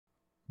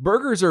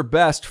Burgers are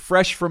best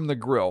fresh from the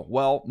grill.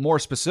 Well, more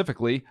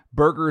specifically,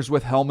 burgers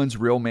with Hellmann's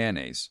Real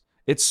Mayonnaise.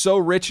 It's so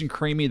rich and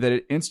creamy that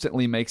it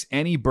instantly makes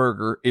any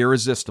burger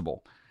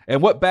irresistible.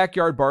 And what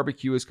backyard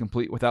barbecue is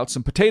complete without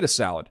some potato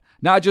salad?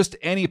 Not just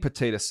any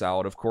potato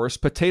salad, of course.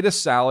 Potato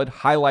salad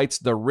highlights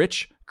the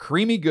rich,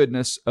 creamy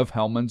goodness of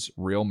Hellmann's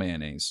Real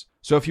Mayonnaise.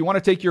 So if you want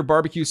to take your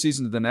barbecue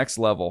season to the next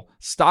level,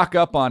 stock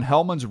up on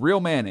Hellmann's Real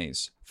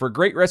Mayonnaise. For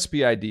great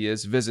recipe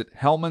ideas, visit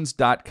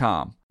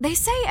hellmanns.com. They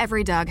say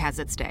every dog has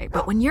its day,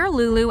 but when you're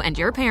Lulu and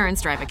your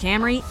parents drive a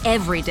Camry,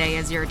 every day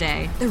is your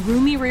day. The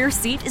roomy rear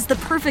seat is the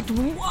perfect,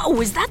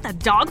 whoa, is that the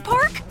dog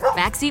park?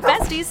 Backseat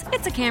besties,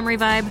 it's a Camry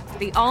vibe.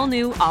 The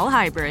all-new,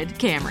 all-hybrid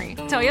Camry.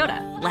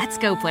 Toyota, let's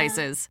go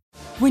places.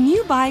 When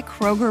you buy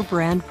Kroger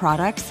brand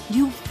products,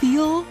 you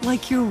feel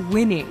like you're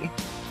winning.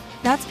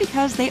 That's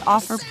because they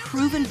offer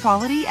proven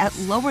quality at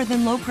lower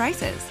than low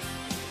prices.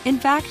 In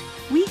fact,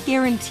 we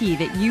guarantee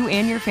that you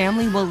and your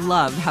family will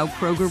love how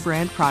Kroger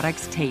brand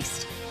products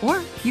taste,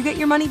 or you get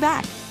your money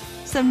back.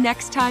 So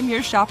next time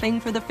you're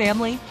shopping for the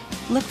family,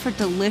 look for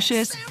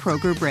delicious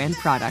Kroger brand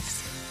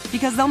products,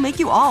 because they'll make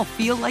you all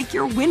feel like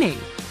you're winning.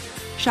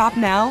 Shop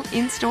now,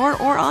 in-store,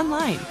 or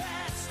online.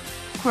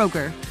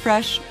 Kroger,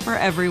 fresh for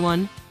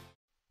everyone.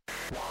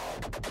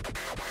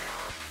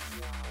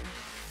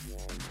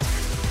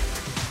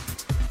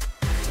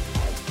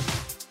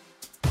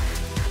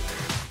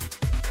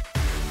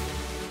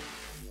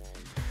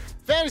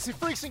 Fantasy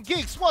Freaks and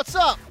Geeks, what's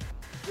up?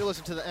 You're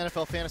listening to the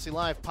NFL Fantasy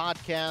Live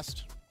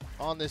podcast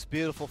on this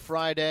beautiful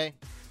Friday.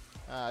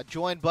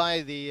 Joined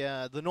by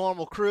the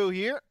normal crew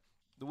here.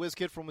 The whiz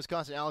kid from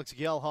Wisconsin, Alex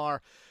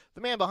Gelhar.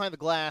 The man behind the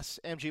glass,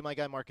 MG, my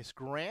guy Marcus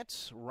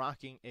Grant,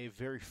 rocking a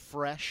very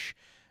fresh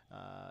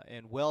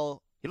and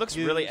well. He looks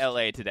really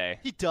LA today.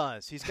 He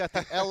does. He's got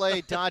the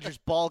LA Dodgers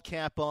ball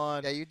cap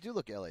on. Yeah, you do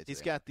look LA today.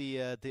 He's got the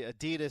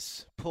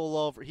Adidas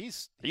pullover.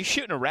 Are you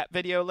shooting a rap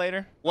video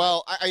later?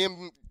 Well, I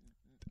am.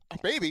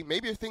 Maybe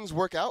if things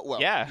work out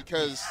well. Yeah.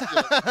 Because,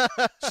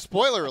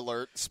 spoiler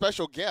alert,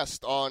 special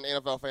guest on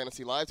NFL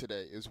Fantasy Live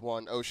today is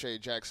one O'Shea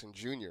Jackson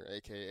Jr.,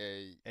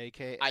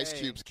 a.k.a. Ice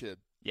Cube's kid.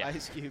 Yeah.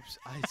 Ice Cube.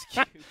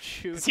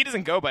 Because he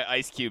doesn't go by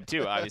Ice Cube,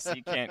 too.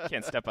 Obviously, you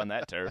can't step on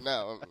that turf.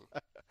 No.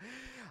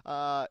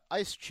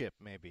 Ice Chip,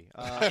 maybe.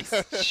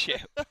 Ice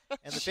Chip.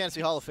 And the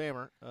Fantasy Hall of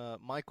Famer,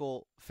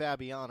 Michael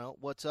Fabiano.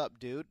 What's up,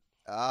 dude?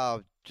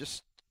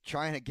 Just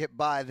trying to get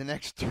by the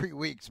next 3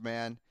 weeks,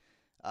 man.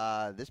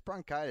 This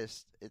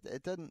bronchitis,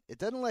 it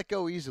doesn't let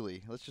go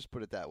easily. Let's just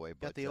put it that way.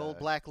 Got the old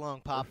black lung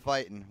pop. We're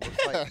fighting.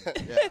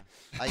 Yeah.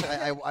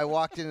 I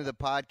walked into the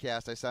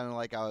podcast. I sounded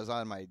like I was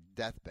on my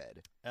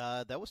deathbed.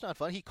 That was not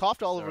fun. He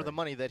coughed all over the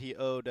money that he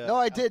owed. No,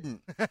 I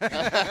didn't.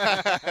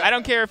 I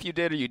don't care if you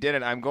did or you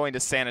didn't. I'm going to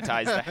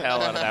sanitize the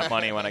hell out of that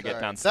money when I get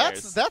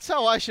downstairs. That's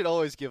how I should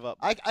always give up.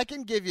 I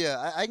can give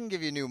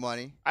you new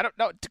money. I don't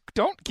know.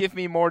 Don't give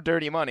me more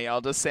dirty money.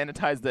 I'll just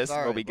sanitize this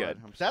and we'll be good.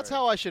 That's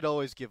how I should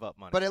always give up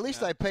money. But at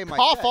least I pay my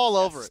cough debt. all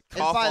over it.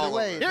 And by the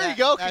way, here you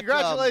go.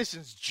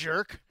 Congratulations,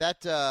 jerk.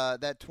 That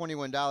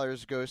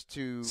 $21 goes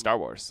to Star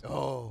Wars.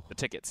 Oh, the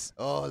tickets.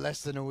 Oh,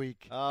 less than a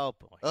week. Oh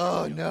boy.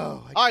 Oh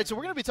no. All right, so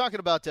we're going to be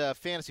talking about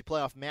fantasy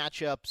playoff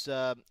matchups.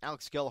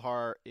 Alex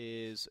Gelhar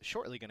is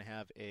shortly going to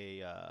have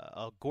a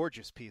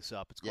gorgeous piece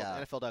up. It's called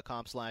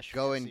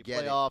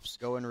NFL.com/fantasyplayoffs.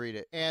 Go and read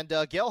it. And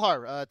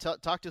Gelhar,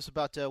 talk to us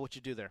about what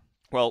you do there.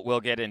 Well, we'll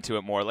get into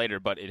it more later,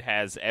 but it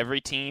has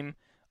every team,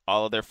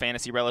 all of their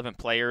fantasy-relevant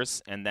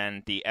players, and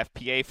then the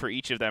FPA for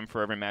each of them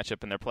for every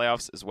matchup in their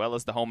playoffs, as well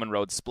as the home and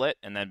road split.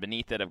 And then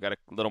beneath it, I've got a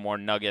little more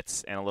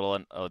nuggets and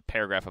a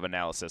paragraph of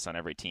analysis on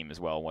every team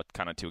as well, what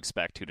kind of to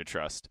expect, who to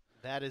trust.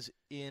 That is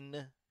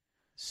in.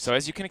 So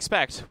as you can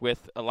expect,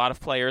 with a lot of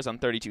players on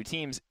 32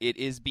 teams, it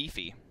is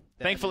beefy.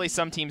 Thankfully,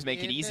 some teams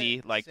make it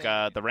easy, like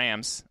the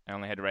Rams. I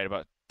only had to write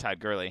about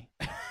Todd Gurley.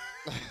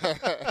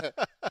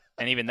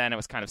 And even then, it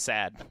was kind of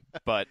sad.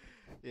 But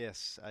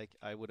yes,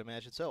 I would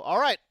imagine so. All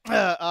right,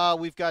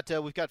 we've got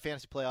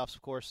fantasy playoffs.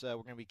 Of course, we're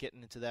going to be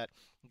getting into that.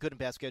 Good and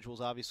bad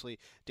schedules, obviously.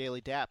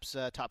 Daily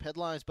Daps, top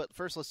headlines. But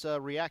first, let's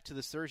react to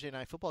this Thursday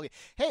night football game.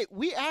 Hey,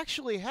 we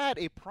actually had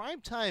a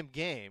primetime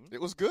game. It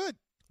was good.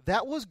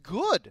 That was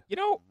good. You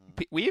know,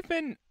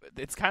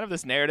 it's kind of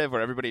this narrative where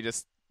everybody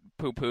just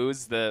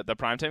poo-poos the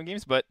primetime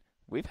games, but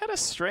we've had a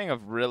string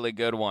of really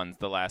good ones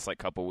the last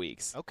couple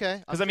weeks.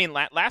 Okay. Because,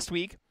 last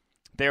week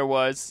there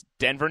was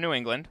Denver-New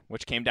England,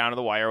 which came down to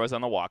the wire, was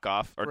on the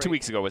walk-off, or 2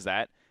 weeks ago was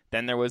that.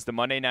 Then there was the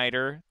Monday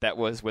Nighter that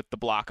was with the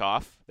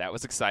block-off. That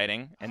was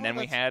exciting. And then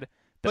we had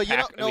the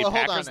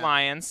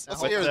Packers-Lions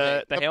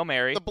with the Hail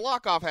Mary. The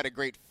block-off had a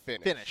great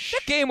finish.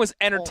 That game was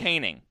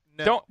entertaining.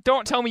 No.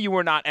 Don't tell me you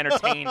were not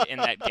entertained in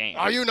that game.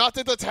 Are you not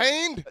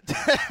entertained?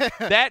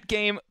 That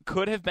game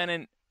could have been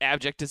an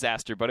abject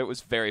disaster, but it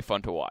was very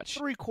fun to watch.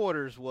 3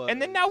 quarters was.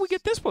 And then now we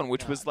get this one,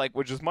 which was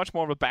much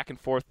more of a back and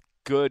forth,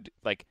 good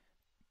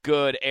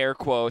air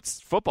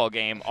quotes football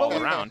game all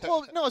around.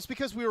 Well, no, it's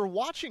because we were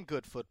watching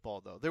good football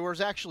though. There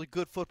was actually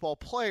good football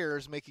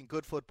players making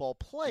good football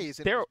plays.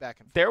 And it was back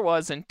and forth. There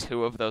was in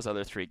 2 of those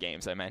other 3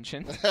 games I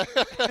mentioned.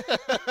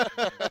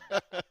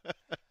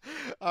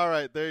 All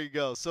right, there you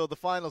go. So the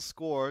final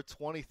score,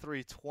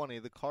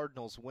 23-20. The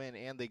Cardinals win,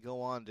 and they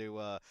go on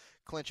to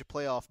clinch a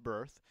playoff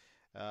berth.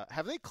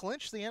 Have they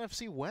clinched the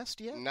NFC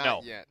West yet?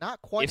 Not yet.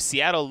 Not quite. If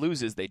Seattle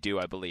loses, they do,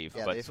 I believe.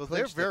 Yeah, but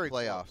they're very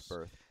playoff close.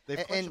 berth.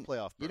 They've clinched a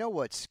playoff berth. You know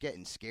what's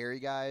getting scary,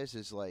 guys,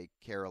 is like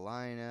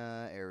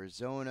Carolina,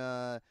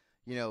 Arizona.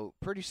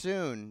 Pretty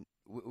soon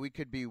we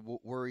could be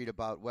worried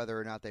about whether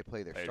or not they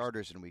play their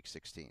starters in Week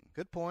 16.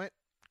 Good point.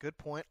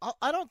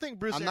 I don't think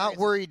Bruce I'm Arians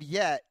not worried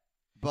yet,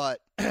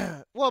 but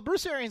well,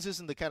 Bruce Arians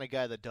isn't the kind of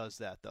guy that does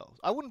that, though.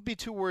 I wouldn't be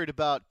too worried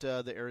about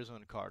the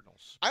Arizona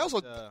Cardinals. I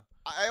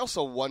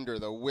also wonder,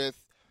 though,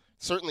 with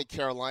certainly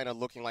Carolina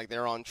looking like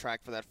they're on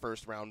track for that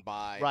first round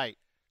bye. Right.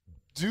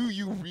 Do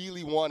you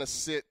really want to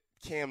sit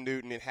Cam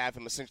Newton and have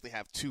him essentially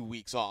have 2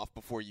 weeks off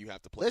before you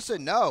have to play?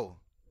 Listen, no.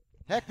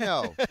 Heck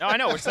no. No, I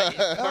know. It's like,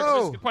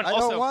 no, good point. I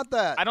Also, don't want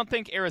that. I don't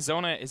think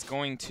Arizona is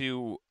going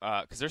to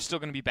because they're still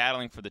going to be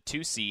battling for the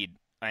 2 seed,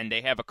 and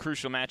they have a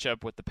crucial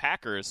matchup with the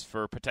Packers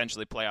for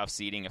potentially playoff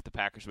seeding if the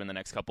Packers win the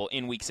next couple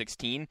in Week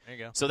 16. There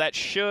you go. So that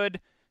should,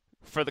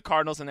 for the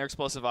Cardinals and their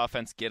explosive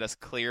offense, get us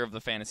clear of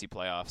the fantasy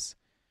playoffs,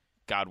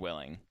 God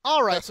willing.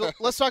 All right, so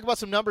let's talk about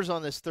some numbers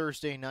on this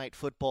Thursday night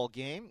football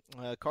game.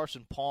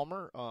 Carson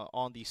Palmer,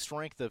 on the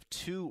strength of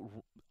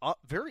 2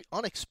 very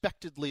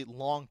unexpectedly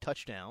long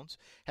touchdowns,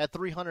 had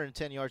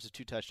 310 yards of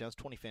 2 touchdowns,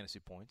 20 fantasy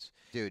points.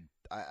 Dude,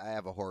 I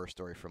have a horror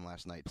story from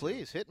last night, too.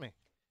 Please, hit me.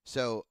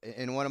 So,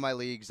 in one of my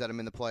leagues that I'm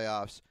in the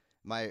playoffs,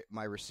 my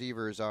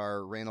receivers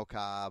are Randall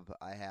Cobb,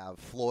 I have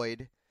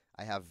Floyd,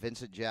 I have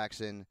Vincent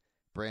Jackson,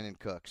 Brandon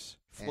Cooks.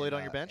 Floyd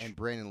on your bench? And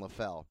Brandon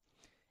LaFell.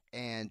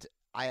 And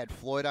I had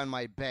Floyd on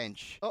my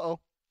bench. Uh-oh.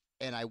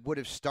 And I would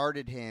have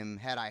started him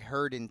had I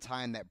heard in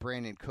time that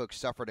Brandon Cooks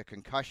suffered a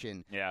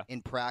concussion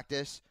in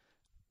practice.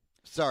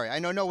 Sorry, I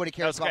know nobody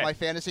cares about my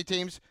fantasy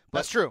teams, but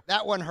that's true.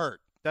 That one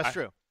hurt. That's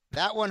true.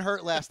 That one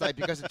hurt last night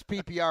because its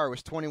PPR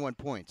was 21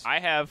 points.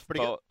 I have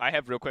real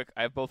quick.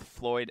 I have both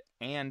Floyd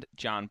and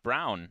John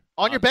Brown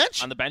on your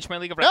bench. On the bench, in my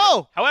league of record.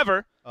 No.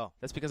 However,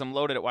 that's because I'm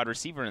loaded at wide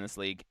receiver in this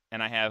league,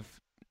 and I have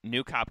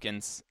Nuke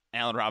Hopkins,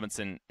 Allen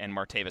Robinson, and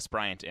Martavis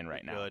Bryant in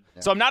right now. Good.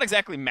 So I'm not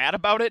exactly mad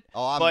about it.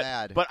 Oh, I'm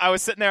mad. But I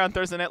was sitting there on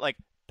Thursday night like,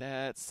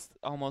 that's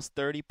almost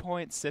 30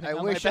 points sitting on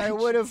my bench. I wish I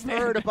would have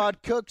heard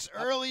about Cooks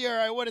earlier.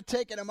 I would have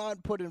taken him out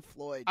and put in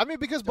Floyd. I mean,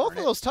 because both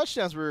of those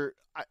touchdowns were,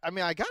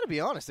 I got to be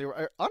honest, they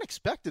were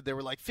unexpected. They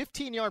were like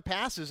 15-yard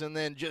passes and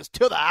then just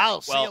to the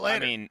house. Well, see you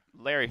later. I mean,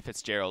 Larry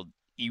Fitzgerald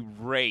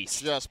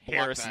erased just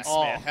Harrison Smith.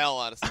 Smith. Hell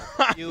out of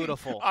stuff.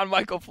 Beautiful. On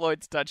Michael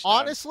Floyd's touchdown.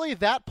 Honestly,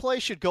 that play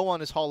should go on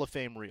his Hall of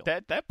Fame reel.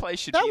 That play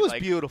should that be was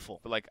like, beautiful.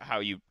 Like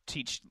how you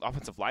teach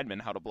offensive linemen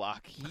how to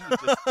block. He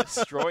just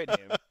destroyed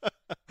him.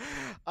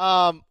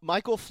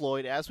 Michael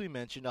Floyd, as we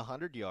mentioned,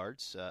 100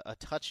 yards, a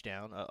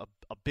touchdown,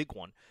 a big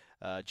one.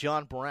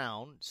 John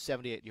Brown,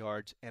 78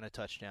 yards and a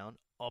touchdown,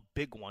 a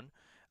big one.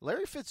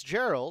 Larry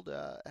Fitzgerald,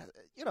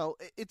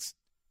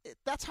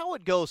 that's how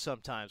it goes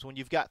sometimes when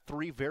you've got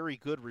 3 very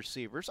good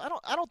receivers. I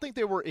don't think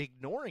they were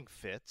ignoring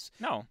Fitz.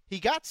 No. He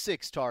got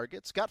 6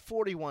 targets, got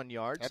 41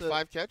 yards. Had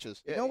 5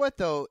 catches. You know what,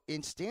 though?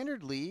 In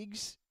standard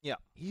leagues, yeah,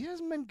 he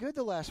hasn't been good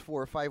the last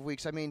 4 or 5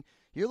 weeks. I mean,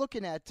 you're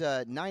looking at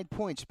 9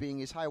 points being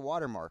his high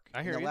water mark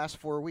in the last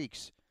 4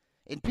 weeks.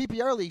 In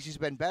PPR leagues, he's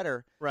been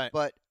better. Right.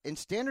 But in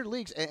standard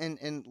leagues,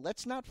 and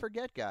let's not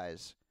forget,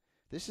 guys,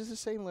 this is the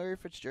same Larry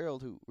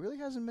Fitzgerald who really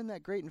hasn't been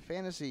that great in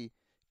fantasy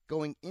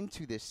going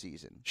into this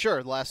season.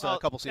 Sure, the last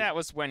couple seasons. That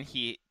was when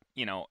he,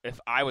 if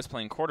I was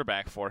playing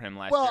quarterback for him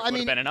last year, it would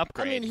have been an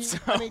upgrade.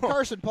 I mean,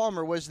 Carson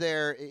Palmer was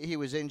there. He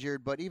was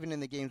injured, but even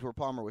in the games where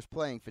Palmer was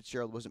playing,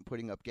 Fitzgerald wasn't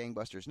putting up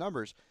gangbusters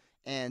numbers.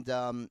 And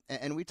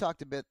we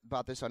talked a bit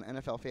about this on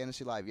NFL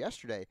Fantasy Live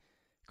yesterday.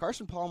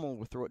 Carson Palmer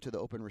will throw it to the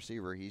open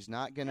receiver. He's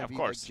not going to be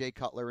like Jay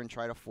Cutler and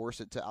try to force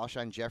it to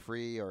Alshon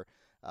Jeffrey or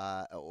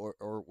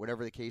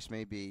whatever the case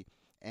may be.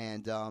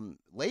 And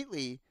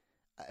lately,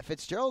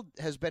 Fitzgerald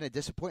has been a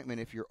disappointment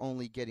if you're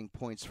only getting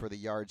points for the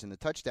yards and the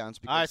touchdowns.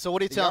 Because all right, so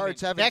what are you telling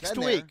me? Next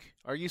week,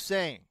 there. Are you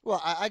saying?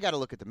 Well, I got to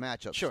look at the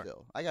matchup sure.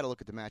 still. I got to look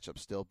at the matchup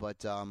still,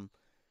 but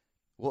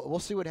we'll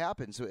see what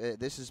happens.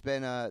 This has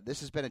been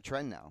a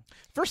trend now.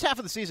 First half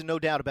of the season, no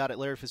doubt about it.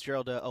 Larry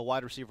Fitzgerald, a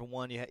wide receiver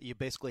one. You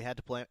basically had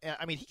to play him.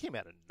 I mean, he came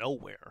out of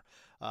nowhere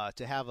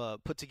to have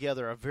put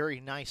together a very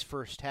nice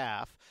first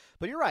half.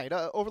 But you're right.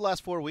 Over the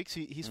last 4 weeks,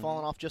 he's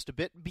fallen off just a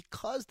bit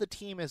because the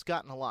team has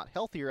gotten a lot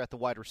healthier at the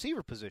wide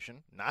receiver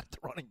position, not the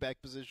running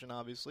back position,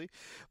 obviously,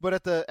 but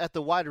at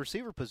the wide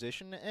receiver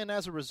position. And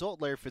as a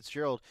result, Larry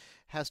Fitzgerald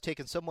has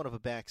taken somewhat of a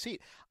back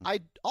seat. I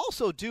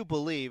also do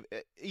believe,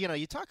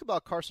 you talk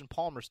about Carson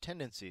Palmer's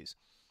tendencies.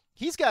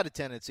 He's got a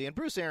tendency, and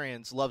Bruce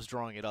Arians loves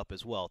drawing it up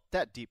as well,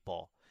 that deep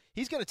ball.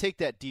 He's going to take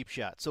that deep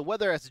shot. So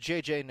whether that's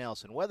J.J.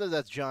 Nelson, whether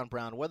that's John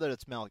Brown, whether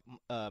it's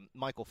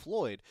Michael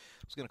Floyd,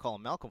 I was going to call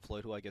him Malcolm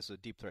Floyd, who I guess is a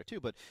deep threat too,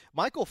 but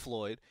Michael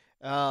Floyd,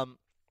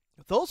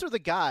 those are the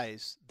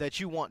guys that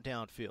you want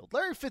downfield.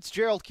 Larry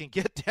Fitzgerald can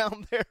get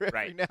down there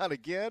every now and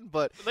again,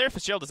 but Larry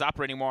Fitzgerald is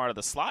operating more out of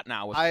the slot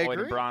now with Floyd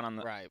and Brown on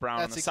the right. Brown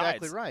That's on the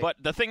exactly sides. Right. But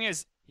the thing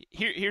is,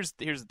 Here's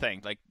the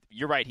thing. Like,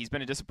 you're right. He's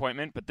been a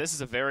disappointment, but this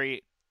is a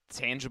very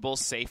tangible,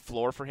 safe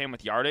floor for him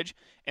with yardage.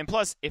 And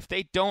plus, if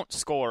they don't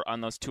score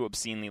on those 2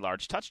 obscenely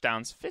large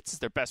touchdowns, Fitz is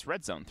their best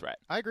red zone threat.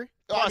 I agree.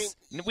 Plus,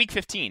 in Week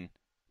 15,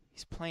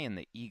 he's playing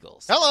the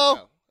Eagles.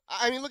 Hello.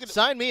 I mean, look at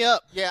Sign me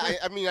up. Yeah,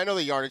 I mean, I know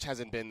the yardage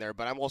hasn't been there,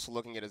 but I'm also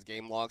looking at his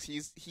game logs.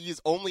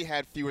 He's only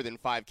had fewer than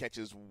 5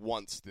 catches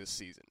once this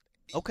season.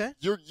 Okay.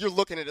 You're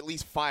looking at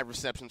least 5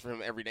 receptions from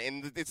him every day,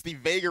 and it's the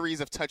vagaries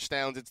of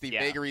touchdowns. It's the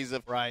vagaries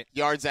of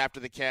yards after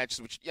the catch,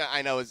 which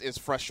I know is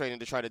frustrating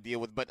to try to deal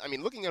with. But I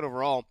mean, looking at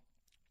overall,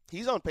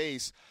 he's on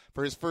pace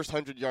for his first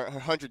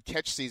 100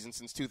 catch season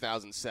since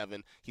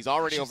 2007. He's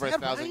already over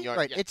 1,000 yards.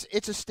 Right, Yeah.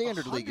 it's a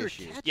standard league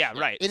issue. Catches. Yeah,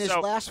 right. In his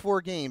last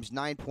 4 games,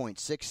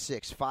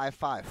 9.66,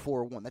 5.5,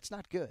 4.1. That's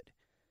not good.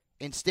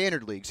 In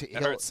standard leagues,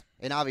 That hurts.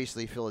 And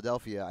obviously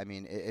Philadelphia. I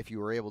mean, if you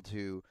were able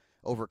to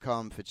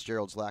overcome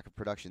Fitzgerald's lack of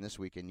production this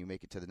week and you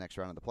make it to the next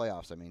round of the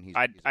playoffs, I mean, he's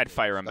I'd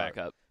fire him back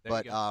up.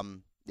 But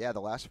yeah,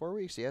 the last 4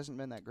 weeks he hasn't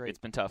been that great. It's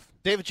been tough.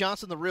 David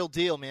Johnson, the real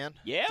deal, man.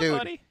 Yeah, Dude,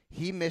 buddy.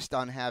 he missed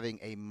on having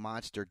a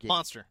monster game.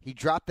 Monster. He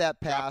dropped that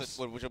pass,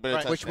 Which would have been a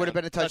touchdown. which would have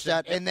been a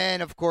touchdown, and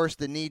then of course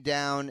the knee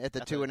down at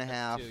the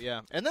 2.5.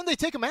 Yeah. And then they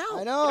take him out. I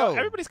You know. know,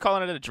 everybody's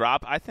calling it a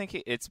drop. I think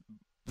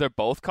they're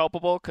both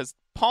culpable because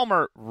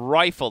Palmer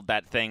rifled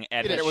that thing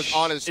at his It was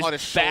on his back,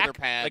 shoulder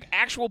pad. like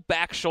actual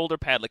back shoulder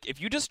pad. Like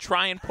if you just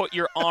try and put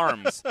your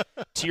arms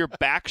to your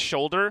back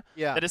shoulder,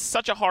 that is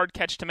such a hard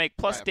catch to make.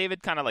 Plus,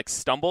 David kind of like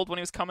stumbled when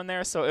he was coming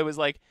there, so it was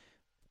like,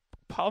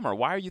 Palmer,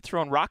 why are you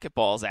throwing rocket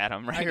balls at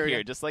him right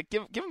here? Just like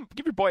give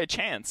your boy a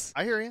chance.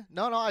 I hear you.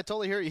 No, I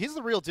totally hear you. He's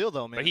the real deal,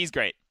 though, man. But he's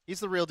great. He's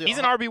the real deal. He's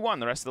an RB1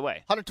 the rest of the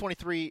way.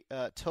 123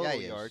 total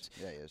he yards.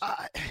 is. Yeah, he is.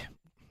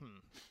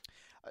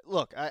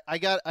 Look,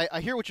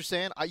 I hear what you're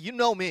saying. You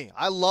know me.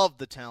 I love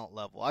the talent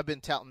level. I've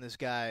been touting this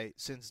guy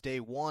since day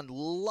one.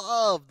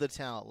 Love the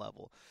talent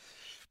level.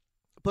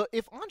 But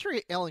if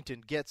Andre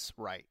Ellington gets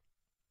right,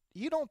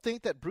 you don't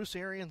think that Bruce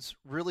Arians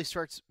really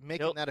starts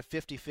making that a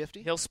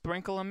 50-50? He'll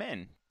sprinkle him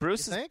in.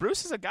 Bruce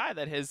is a guy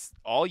that has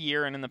all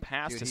year and in the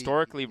past Dude,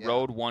 historically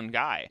rode one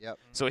guy. Yep.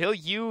 So he'll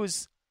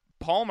use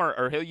Palmer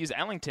or he'll use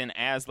Ellington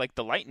as like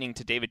the lightning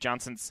to David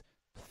Johnson's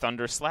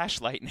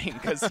thunder/lightning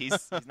because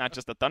he's not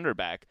just a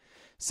thunderback.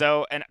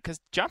 So and because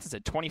Johnson's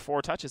had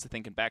 24 touches I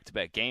think in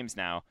back-to-back games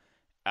now.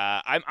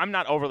 I'm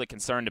not overly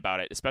concerned about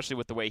it, especially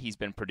with the way he's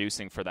been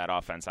producing for that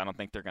offense. I don't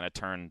think they're going to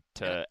turn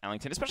to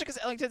Ellington, especially because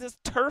Ellington has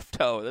turf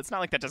toe. That's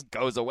not like that just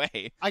goes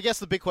away. I guess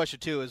the big question,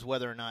 too, is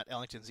whether or not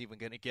Ellington's even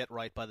going to get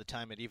right by the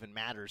time it even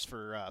matters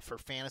for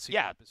fantasy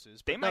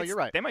purposes. But you're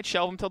right. They might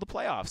shelve him till the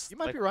playoffs. You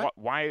might be right.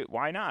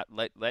 Why not?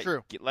 Let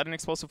an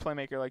explosive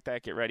playmaker like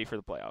that get ready for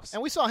the playoffs.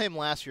 And we saw him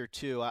last year,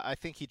 too. I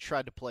think he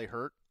tried to play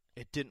hurt.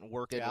 It didn't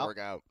work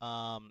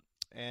out.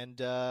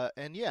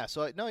 And yeah,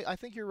 so I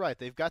think you're right.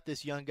 They've got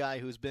this young guy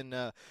who's been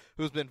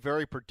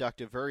very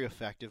productive, very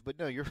effective. But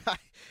no, you're right,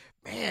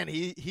 man.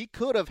 He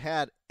could have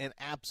had an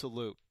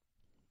absolute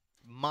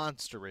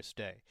monstrous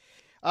day.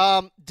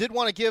 Did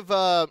want to give,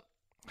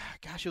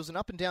 it was an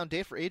up and down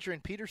day for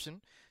Adrian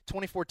Peterson.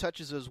 24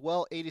 touches as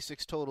well,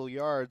 86 total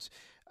yards.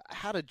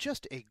 Had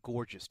just a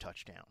gorgeous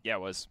touchdown. Yeah,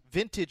 it was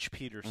Vintage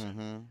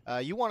Peterson.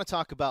 You want to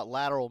talk about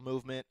lateral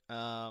movement,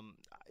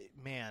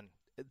 man.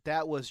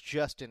 That was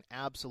just an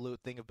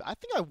absolute thing. I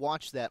think I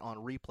watched that on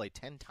replay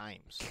 10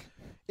 times.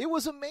 It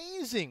was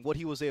amazing what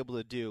he was able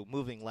to do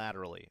moving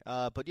laterally.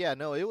 But yeah,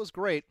 no, it was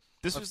great.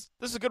 This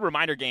is a good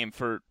reminder game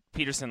for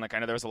Peterson. Like I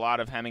know there was a lot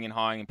of hemming and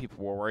hawing, and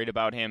people were worried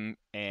about him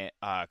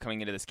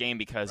coming into this game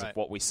because of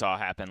what we saw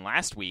happen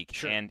last week.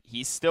 Sure. And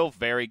he's still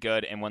very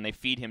good. And when they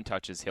feed him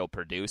touches, he'll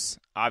produce.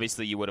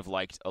 Obviously, you would have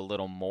liked a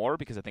little more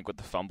because I think with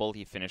the fumble,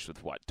 he finished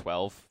with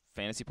 12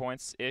 fantasy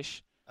points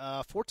ish.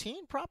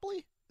 14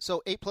 probably.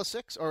 So 8 plus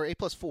 6 or 8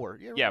 plus 4.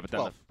 Yeah, but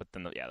then the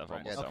fumble.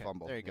 Yeah, so. the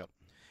fumble. There you go.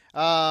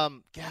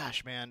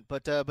 Gosh, man,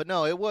 but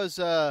no, it was.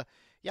 I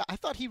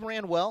thought he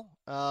ran well.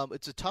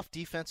 It's a tough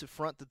defensive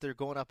front that they're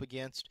going up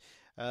against,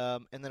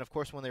 and then of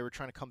course when they were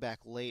trying to come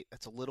back late,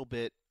 it's a little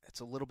bit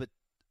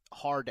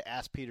hard to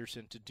ask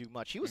Peterson to do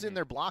much. He was in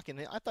there blocking,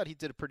 and I thought he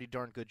did a pretty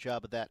darn good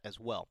job of that as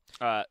well.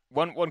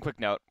 One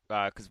quick note,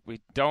 because we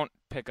don't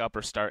pick up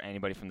or start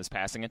anybody from this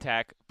passing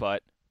attack,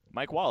 but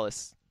Mike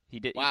Wallace. He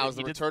did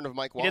the return of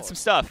Mike Wallace. He did some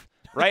stuff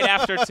right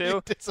after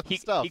too. he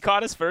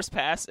caught his first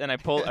pass, and I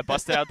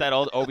busted out that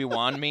old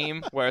Obi-Wan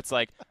meme where it's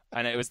like,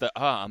 and it was the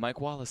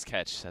Mike Wallace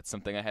catch. That's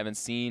something I haven't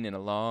seen in a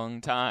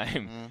long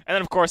time. And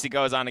then of course he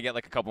goes on to get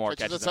like a couple more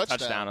catches and a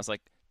touchdown. I was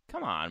like,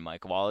 come on,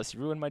 Mike Wallace,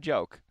 you ruined my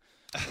joke.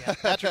 Yeah,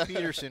 Patrick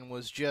Peterson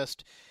was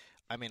just,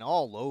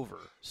 all over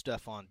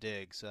Stephon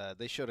Diggs.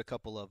 They showed a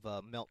couple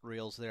of melt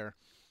reels there.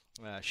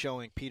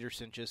 showing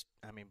Peterson just,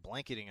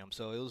 blanketing him.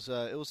 So it was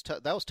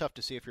that was tough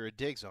to see if you're a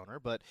Diggs owner,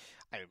 but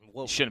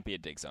you shouldn't be a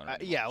Diggs owner.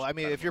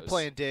 If you're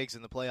playing Diggs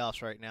in the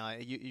playoffs right now,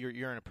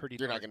 you're in a pretty.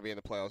 You're not going to be in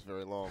the playoffs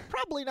very long.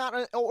 Probably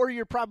not, or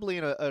you're probably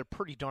in a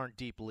pretty darn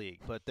deep league.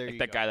 But there you go.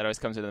 That guy that always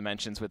comes into the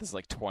mentions with his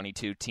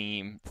 22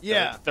 team,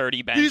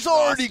 30 bench. He's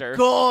already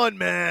gone,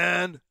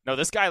 man. No,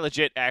 this guy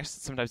legit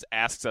sometimes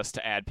asks us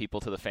to add people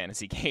to the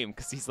fantasy game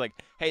because he's like,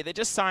 "Hey, they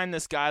just signed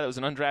this guy that was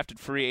an undrafted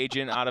free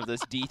agent out of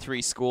this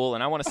D3 school,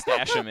 and I want to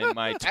stash him in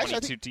my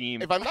 22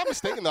 team." If I'm not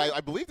mistaken, though,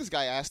 I believe this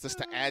guy asked us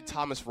to add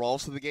Thomas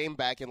Rawls to the game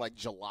back in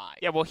July.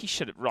 Yeah, well,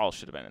 Rawls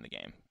should have been in the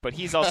game, but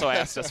he's also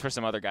asked us for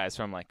some other guys.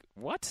 So I'm like,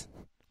 what?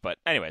 But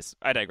anyways,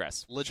 I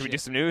digress. Legit. Should we do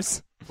some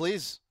news?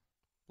 Please,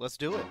 let's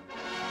do it.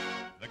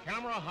 The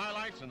camera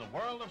highlights in the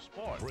world of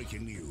sports.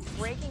 Breaking news.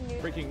 Breaking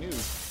news. Breaking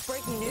news.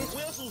 Breaking news.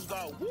 Whistles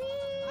go woo!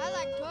 I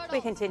like turtles.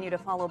 We continue to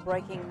follow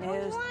breaking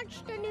news.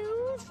 Watch the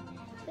news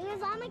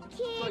because I'm a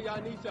kid. So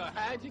y'all need to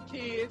hide your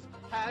kids,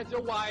 hide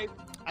your wife.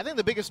 I think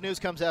the biggest news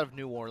comes out of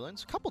New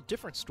Orleans. A couple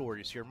different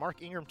stories here.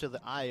 Mark Ingram to the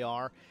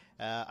IR.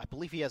 I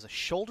believe he has a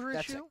shoulder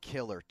issue. That's a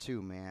killer,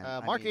 too,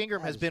 man. Mark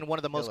Ingram has been one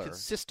of the most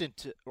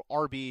consistent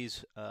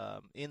RBs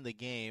in the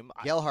game.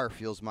 Gelhar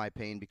feels my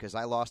pain because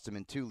I lost him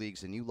in 2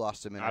 leagues, and you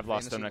lost him in I've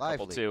lost him in a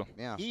couple, league. too.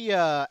 Yeah. He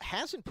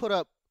hasn't put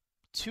up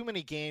too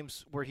many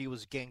games where he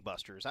was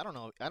gangbusters. I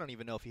don't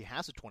even know if he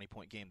has a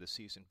 20-point game this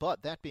season.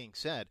 But that being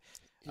said,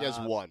 he has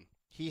one.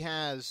 He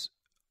has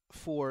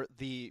for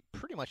the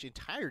pretty much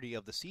entirety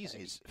of the season.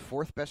 He's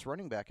 4th best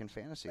running back in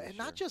fantasy. And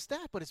not just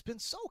that, but it's been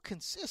so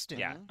consistent.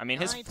 Yeah,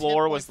 his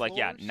floor was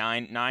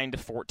 9 to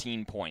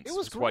 14 points. It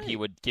was what he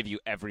would give you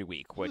every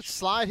week. Which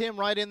slide him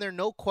right in there,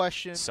 no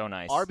question. So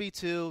nice.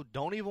 RB2,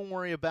 don't even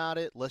worry about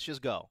it. Let's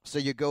just go. So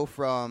you go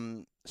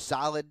from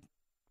solid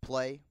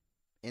play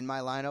in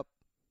my lineup,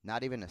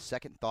 not even a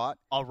second thought.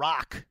 A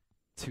rock.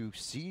 To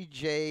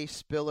CJ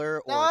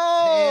Spiller or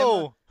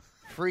Tim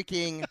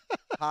freaking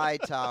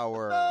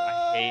Hightower.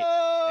 I hate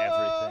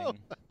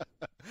everything.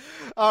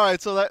 All right,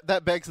 so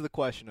that begs the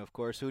question, of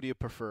course. Who do you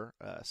prefer,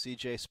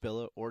 CJ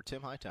Spiller or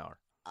Tim Hightower?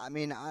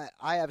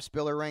 I have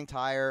Spiller ranked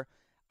higher.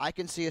 I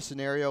can see a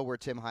scenario where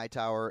Tim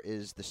Hightower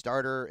is the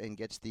starter and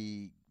gets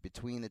the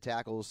between the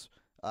tackles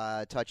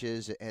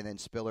touches, and then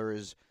Spiller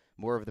is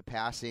more of the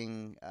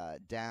passing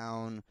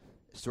down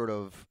sort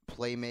of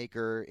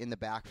playmaker in the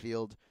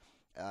backfield.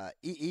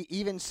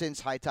 Even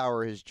since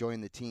Hightower has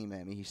joined the team,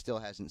 he still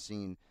hasn't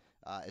seen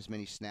as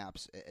many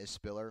snaps as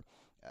Spiller.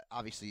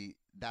 Obviously,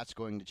 that's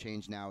going to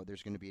change now.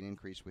 There's going to be an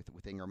increase with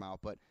Ingram out.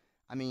 But,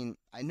 I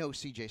know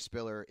C.J.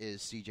 Spiller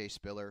is C.J.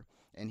 Spiller,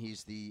 and he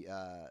is the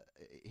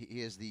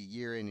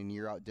year in and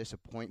year out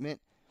disappointment.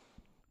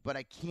 But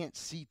I can't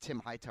see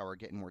Tim Hightower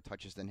getting more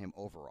touches than him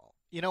overall.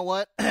 You know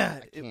what?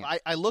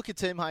 I look at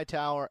Tim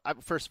Hightower.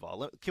 First of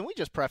all, can we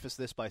just preface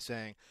this by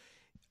saying,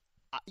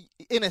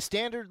 in a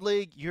standard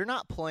league, you're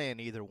not playing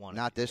either one.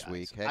 Not this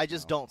week. I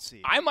just don't see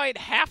it. I might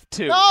have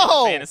to. No! In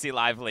the Fantasy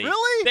Live League.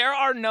 Really? There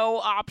are no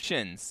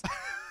options.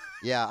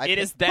 Yeah, it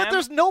is them. But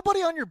there's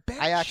nobody on your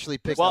bench. I actually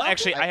picked. Well,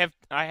 actually,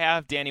 I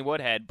have Danny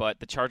Woodhead, but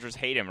the Chargers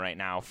hate him right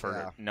now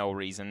for no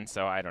reason.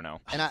 So I don't know.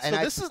 And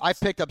I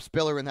picked up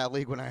Spiller in that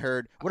league when I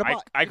heard. What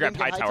about? I grabbed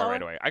Hightower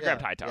right away. I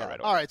grabbed Hightower right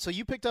away. All right, so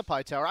you picked up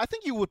Hightower. I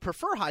think you would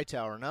prefer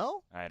Hightower,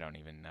 no? I don't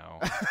even know.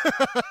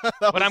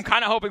 What I'm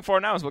kind of hoping for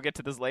now is we'll get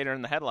to this later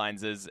in the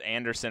headlines. Is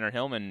Anderson or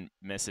Hillman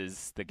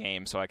misses the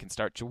game, so I can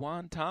start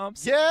Juwan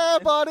Thompson? Yeah,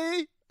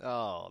 buddy.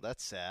 Oh,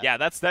 that's sad. Yeah,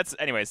 that's.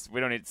 Anyways, we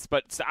don't need.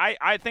 But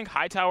I think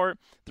Hightower,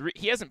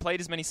 he hasn't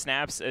played as many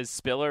snaps as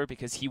Spiller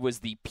because he was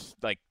the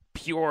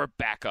pure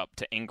backup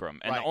to Ingram,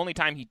 and the only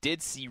time he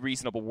did see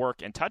reasonable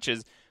work and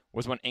touches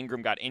was when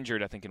Ingram got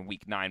injured, I think in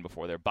week 9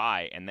 before their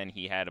bye, and then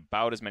he had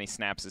about as many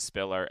snaps as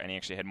Spiller, and he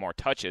actually had more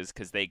touches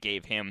because they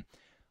gave him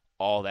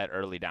all that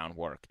early down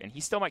work, and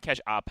he still might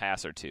catch a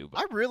pass or two.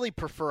 But I really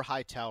prefer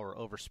Hightower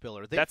over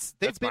Spiller.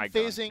 They've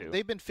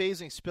been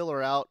phasing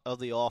Spiller out of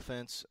the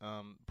offense,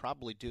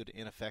 probably due to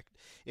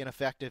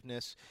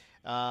ineffectiveness.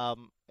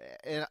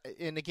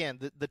 And again,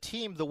 the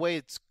team, the way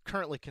it's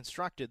currently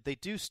constructed, they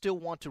do still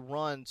want to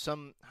run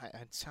some.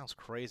 It sounds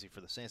crazy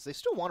for the Saints. They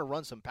still want to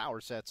run some power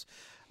sets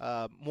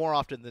more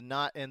often than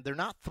not, and they're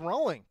not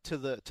throwing to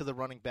the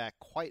running back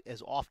quite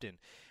as often.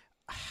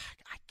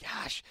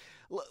 Gosh,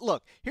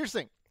 look. Here's the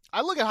thing.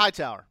 I look at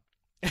Hightower,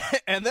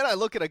 and then I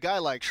look at a guy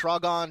like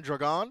Shogun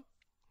Dragon.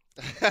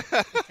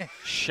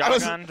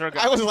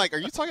 I was like, are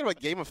you talking about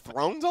Game of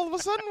Thrones all of a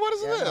sudden? What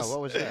is this? No,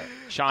 what was that?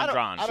 Sean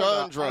Drone. I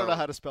don't know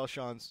how to spell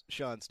Sean's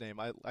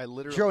name. I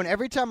literally Drone.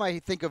 Every time I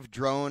think of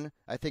drone,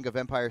 I think of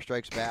Empire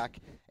Strikes Back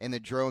and the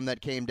drone that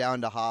came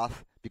down to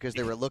Hoth because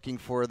they were looking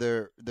for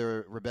the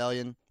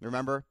rebellion.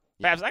 Remember?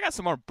 Babs, I got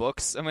some more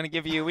books I'm going to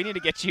give you. We need to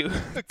get you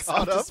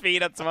up to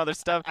speed on some other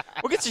stuff.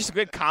 We'll get you some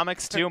good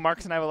comics, too.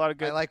 Marcus and I have a lot of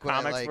good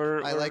comics.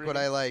 I like what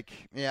I like.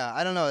 Yeah,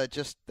 I don't know.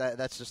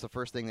 That's just the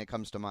first thing that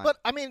comes to mind. But,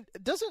 I'm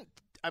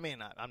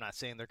not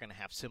saying they're going to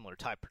have similar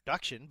type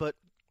production, but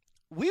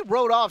we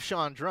wrote off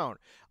Sean Drone.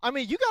 I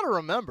mean, you got to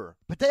remember.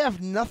 But they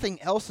have nothing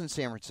else in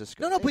San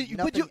Francisco. No, but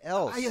nothing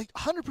else. I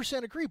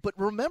 100% agree. But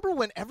remember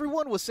when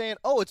everyone was saying,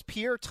 "Oh, it's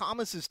Pierre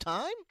Thomas's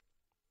time"?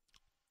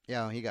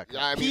 Yeah, he got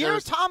cut. I mean, Pierre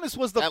Thomas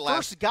was the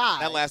first guy.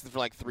 That lasted for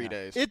like 3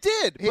 days. It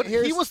did, but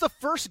he was the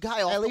first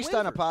guy off At the least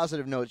on a waivers.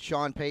 positive note,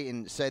 Sean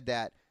Payton said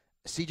that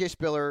C.J.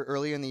 Spiller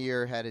earlier in the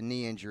year had a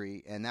knee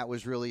injury, and that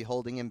was really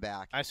holding him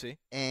back. I see.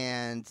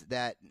 And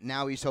that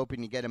now he's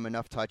hoping to get him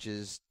enough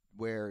touches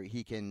where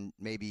he can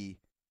maybe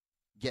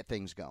get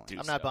things going.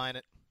 I'm not buying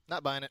it.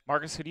 Not buying it.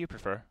 Marcus, who do you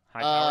prefer?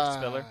 Hightower,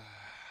 Spiller?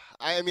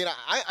 I mean,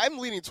 I'm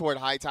leaning toward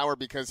Hightower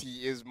because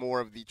he is more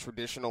of the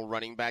traditional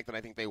running back that I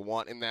think they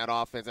want in that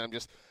offense.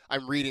 And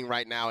I'm reading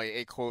right now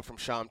a quote from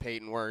Sean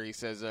Payton where he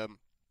says,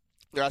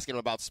 they're asking him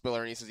about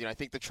Spiller, and he says, I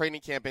think the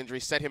training camp injury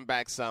set him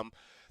back some.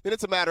 Then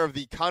it's a matter of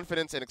the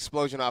confidence and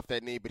explosion off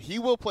that knee, but he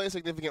will play a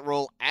significant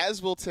role, as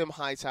will Tim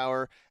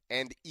Hightower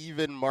and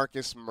even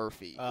Marcus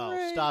Murphy.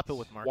 Oh, stop it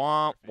with Marcus.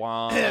 Womp,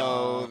 womp.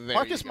 Oh, there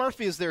Marcus you go.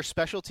 Murphy is their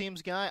special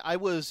teams guy. I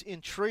was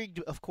intrigued,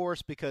 of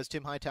course, because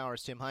Tim Hightower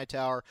is Tim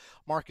Hightower.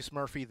 Marcus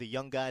Murphy, the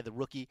young guy, the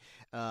rookie.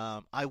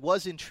 I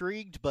was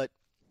intrigued, but,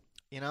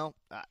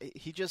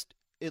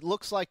 it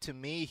looks like to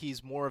me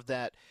he's more of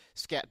that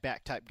scat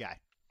back type guy.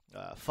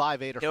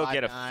 5'8" or 5'9". He'll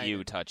get a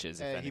few touches,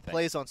 if anything. He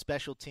plays on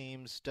special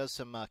teams, does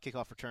some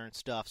kickoff return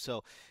stuff.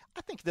 So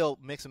I think they'll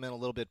mix him in a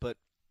little bit, but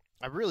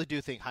I really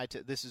do think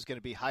this is going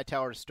to be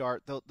Hightower to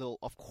start. They'll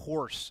of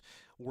course,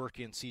 work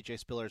in C.J.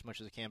 Spiller as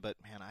much as they can. But,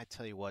 man, I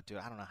tell you what, dude,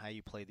 I don't know how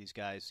you play these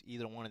guys,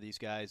 either one of these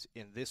guys,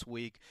 in this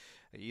week,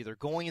 either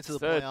going into the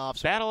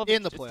playoffs or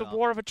in the playoffs. It's the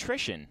war of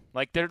attrition.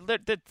 Like,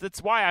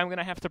 that's why I'm going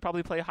to have to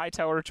probably play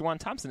Hightower or Juwan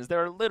Thompson, is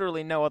there are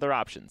literally no other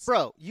options.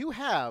 Bro, you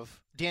have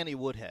Danny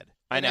Woodhead.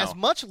 I know. And as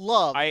much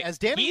love as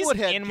Danny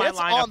Woodhead gets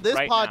on this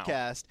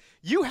podcast,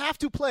 you have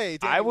to play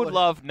Danny I would Woodhead.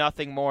 love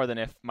nothing more than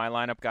if my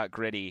lineup got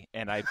gritty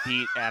and I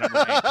beat Adam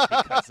Rank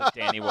because of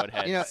Danny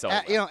Woodhead.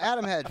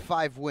 Adam had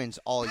 5 wins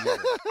all year.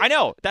 I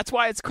know. That's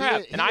why it's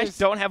crap. He and I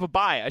don't have a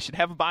bye. I should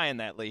have a bye in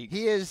that league.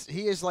 He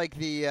is like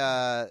the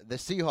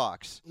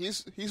Seahawks.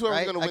 He's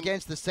whoever's going to win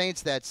against the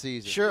Saints that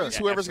season. Sure. He's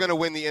whoever's going to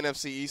win the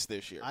NFC East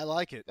this year. I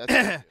like it.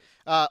 That's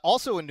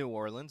also in New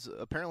Orleans,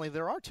 apparently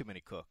there are too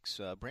many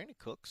Cooks. Brandon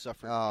Cook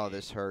suffered. Oh,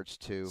 this hurts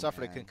too.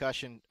 Suffered a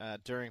concussion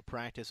during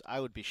practice. I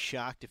would be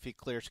shocked if he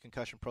clears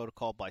concussion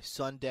protocol by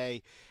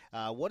Sunday.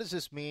 What does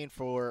this mean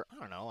for? I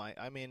don't know.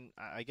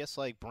 I guess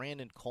like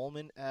Brandon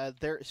Coleman.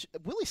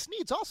 Willie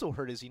Snead's also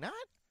hurt, is he not?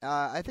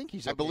 I think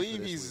he's. I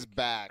believe he's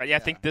back. Yeah, I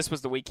think this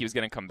was the week he was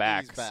going to come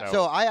back.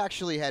 So I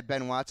actually had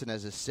Ben Watson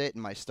as a sit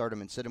in my start him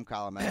and sit him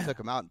column. I took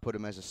him out and put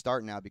him as a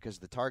start now because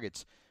the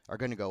targets are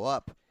going to go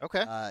up.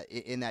 Okay.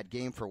 In that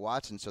game for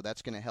Watson, so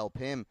that's going to help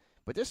him.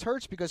 But this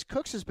hurts because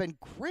Cooks has been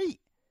great.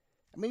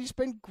 I mean, he's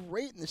been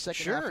great in the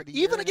second half of the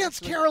year. Even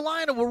against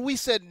Carolina, where we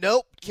said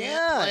nope,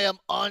 can't play him,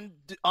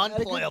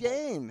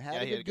 unplayable.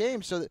 Had a good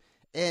game. So,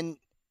 and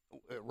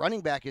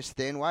running back is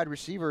thin. Wide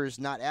receiver is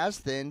not as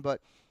thin,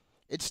 but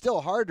it's still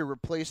hard to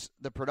replace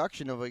the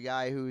production of a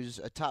guy who's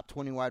a top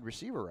 20 wide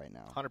receiver right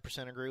now.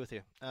 100% agree with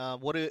you.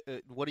 What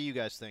do you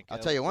guys think? I'll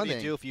tell you one thing. thing.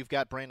 What do you do if you've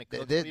got Brandon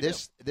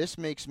Cooks? This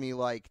makes me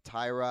like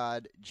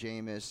Tyrod,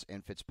 Jameis,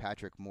 and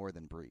Fitzpatrick more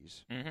than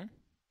Breeze. Mm-hmm.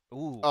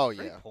 Ooh, oh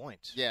great yeah,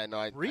 point. Yeah,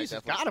 no, Breeze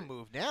has got to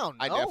move down.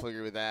 I definitely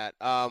agree with that.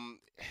 I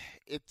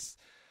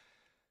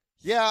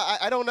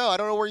don't know. I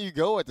don't know where you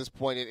go at this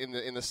point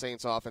in the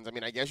Saints offense. I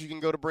mean, I guess you can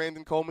go to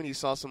Brandon Coleman. He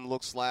saw some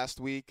looks last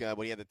week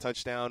when he had the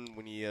touchdown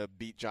when he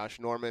beat Josh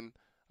Norman.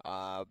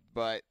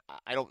 But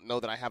I don't know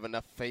that I have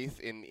enough faith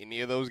in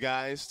any of those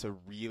guys to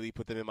really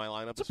put them in my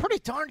lineup. It's a pretty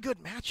darn good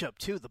matchup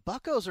too. The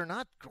Buccos are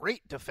not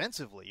great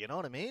defensively. You know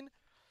what I mean?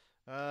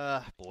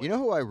 You know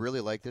who I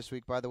really like this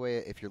week, by the way,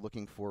 if you're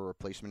looking for a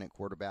replacement at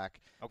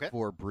quarterback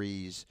for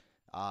Breeze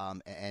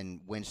and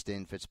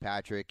Winston,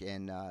 Fitzpatrick,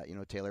 and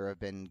Taylor have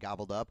been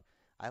gobbled up.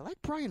 I like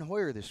Brian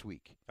Hoyer this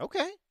week.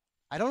 Okay.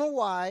 I don't know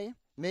why.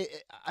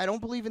 I don't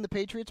believe in the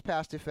Patriots'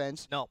 pass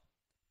defense. No.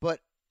 But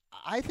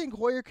I think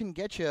Hoyer can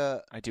get you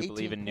 18 I do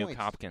believe in points. Nuke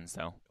Hopkins,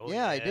 though. Oh,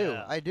 yeah,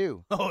 I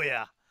do. Oh,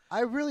 yeah.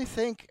 I really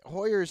think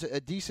Hoyer's a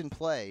decent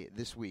play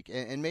this week.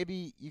 And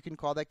maybe you can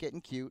call that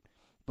getting cute,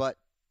 but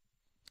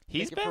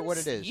He's been for what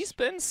it is. He's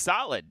been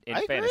solid in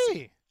I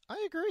fantasy.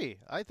 agree.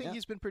 I think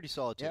he's been pretty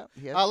solid too.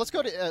 Yeah, let's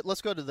go to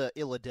the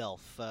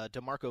Philadelphia.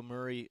 DeMarco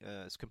Murray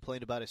has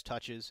complained about his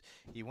touches.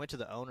 He went to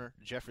the owner,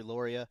 Jeffrey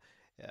Loria,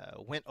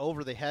 went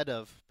over the head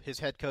of his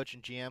head coach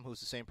and GM,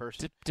 who's the same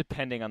person.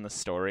 Depending on the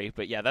story,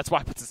 but yeah, that's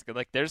why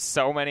there's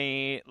so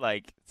many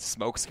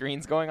smoke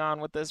screens going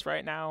on with this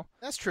right now.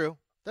 That's true.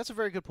 That's a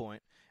very good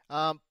point.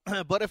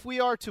 But if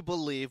we are to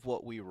believe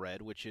what we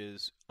read, which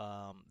is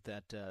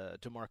that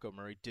DeMarco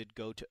Murray did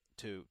go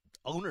to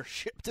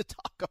ownership to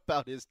talk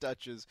about his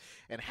touches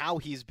and how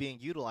he's being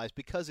utilized,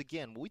 because,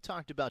 again, we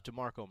talked about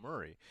DeMarco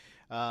Murray.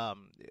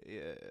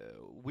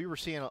 We were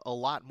seeing a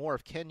lot more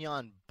of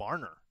Kenyon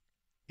Barner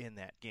in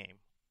that game.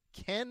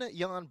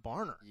 Kenyon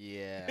Barner.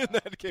 Yeah. In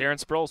that game.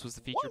 Darren Sproles was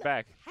the featured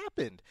back.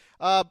 Happened.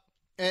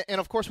 And,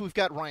 of course, we've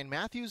got Ryan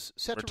Matthews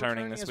set to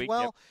returning this as week,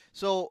 well. yep.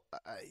 So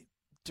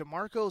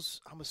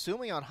DeMarco's, I'm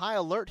assuming, on high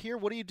alert here.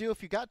 What do you do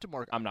if you got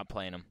DeMarco? I'm not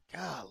playing him.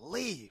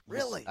 Golly,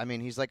 really? I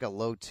mean, he's like a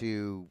low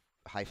 2,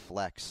 high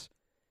flex.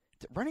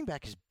 Running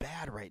back is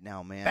bad right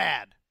now, man.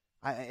 Bad.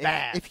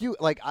 If you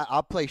like,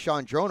 I'll play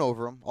Sean Drone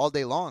over him all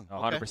day long.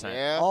 100%.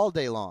 Yeah. All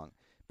day long.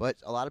 But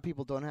a lot of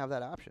people don't have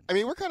that option. I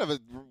mean,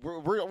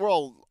 we're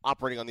all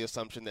operating on the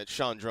assumption that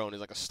Sean Drone is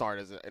like a start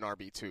as an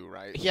RB2,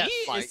 right? Yes.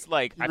 He's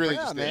like, he really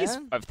just is.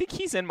 man. I think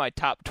he's in my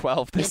top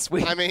 12 this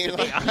week. I mean, to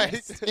be like,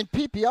 honest. In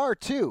PPR,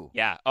 too.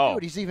 Yeah. Oh,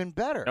 Dude, he's even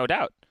better. no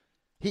doubt.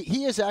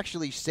 He has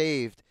actually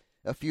saved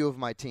a few of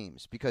my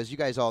teams because you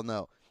guys all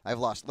know I've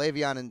lost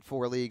Le'Veon in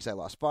 4 leagues. I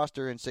lost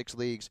Foster in 6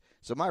 leagues.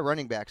 So my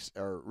running backs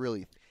are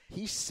really –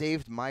 he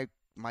saved my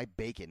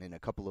bacon in a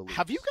couple of leagues.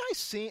 Have you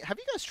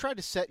guys tried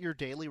to set your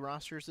daily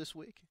rosters this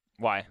week?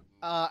 Why?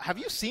 Have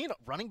you seen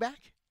running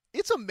back?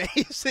 It's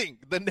amazing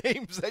the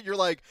names that you're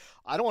like,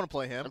 I don't want to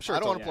play him. I'm sure I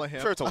don't it's want to play him.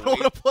 I'm sure it's a I don't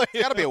want to play him.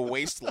 It's got to be a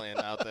wasteland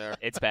out there.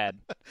 It's bad.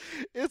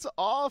 It's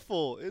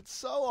awful. It's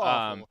so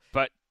awful.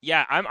 But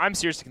yeah, I'm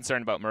seriously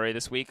concerned about Murray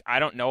this week. I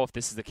don't know if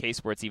this is the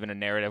case where it's even a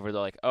narrative where they're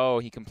like, oh,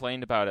 he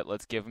complained about it.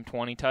 Let's give him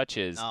 20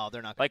 touches. No,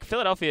 they're not. Like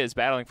Philadelphia is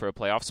battling for a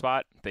playoff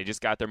spot. They just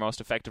got their most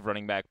effective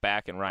running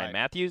back in Ryan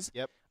Matthews.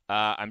 Yep.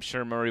 I'm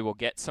sure Murray will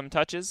get some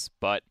touches,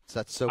 but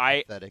That's so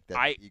pathetic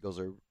that the Eagles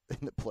are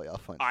in the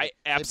playoff hunt. I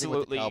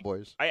absolutely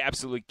Cowboys.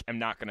 am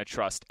not going to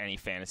trust any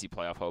fantasy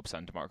playoff hopes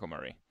on DeMarco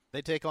Murray.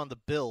 They take on the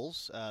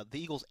Bills. The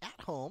Eagles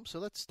at home, so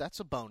that's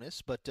a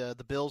bonus. But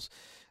the Bills'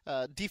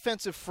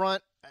 defensive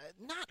front,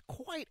 not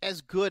quite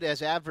as good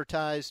as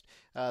advertised.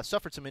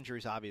 Suffered some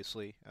injuries,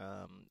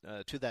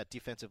 to that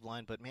defensive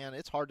line. But, man,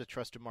 it's hard to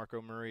trust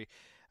DeMarco Murray.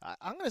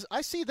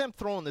 I see them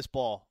throwing this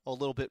ball a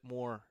little bit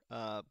more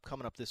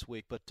coming up this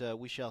week, but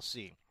we shall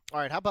see. All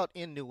right, how about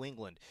in New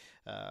England?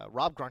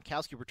 Rob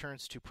Gronkowski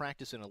returns to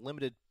practice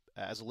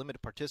as a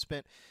limited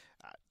participant.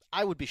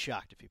 I would be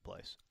shocked if he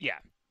plays. Yeah.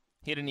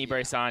 He had a knee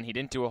brace on. He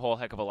didn't do a whole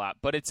heck of a lot,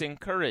 but it's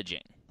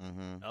encouraging.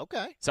 Mm-hmm.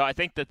 Okay. So I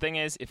think the thing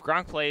is, if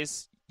Gronk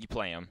plays, you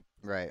play him.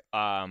 Right.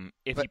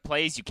 If he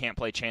plays, you can't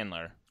play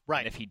Chandler. Right.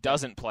 And if he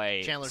doesn't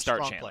play,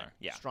 start Chandler. Player.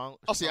 Yeah. Strong.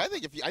 I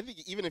think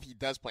even if he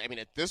does play, I mean,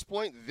 at this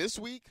point this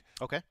week,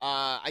 okay,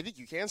 I think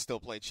you can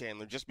still play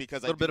Chandler just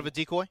because a little bit of a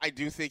decoy. I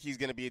do think he's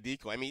going to be a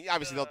decoy. I mean,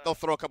 obviously they'll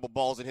throw a couple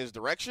balls in his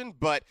direction,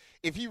 but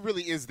if he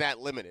really is that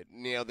limited,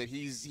 that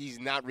he's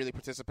not really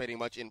participating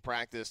much in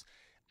practice,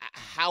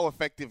 how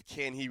effective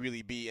can he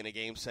really be in a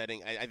game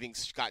setting? I think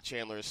Scott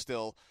Chandler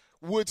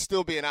would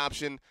still be an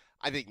option.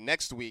 I think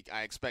next week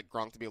I expect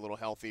Gronk to be a little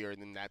healthier,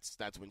 and then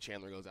that's when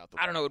Chandler goes out.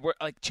 I don't know.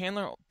 Like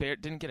Chandler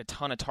didn't get a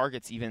ton of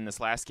targets even in this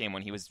last game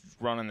when he was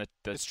running the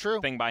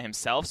thing by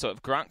himself. So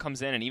if Gronk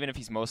comes in, and even if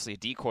he's mostly a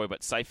decoy,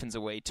 but siphons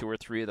away 2 or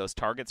 3 of those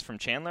targets from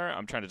Chandler,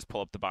 I'm trying to just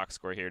pull up the box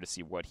score here to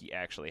see what he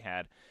actually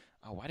had.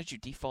 Oh, why did you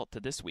default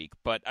to this week?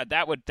 But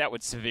that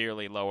would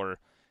severely lower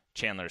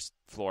Chandler's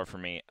floor for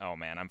me. Oh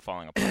man, I'm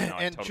falling apart now.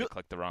 I totally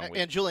clicked the wrong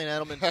week. And Julian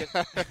Edelman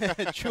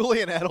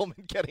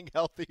getting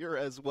healthier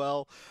as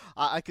well.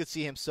 I could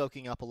see him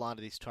soaking up a lot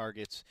of these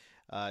targets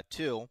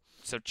too.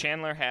 So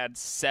Chandler had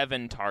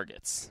 7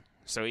 targets.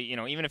 So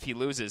even if he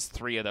loses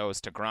 3 of those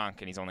to Gronk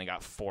and he's only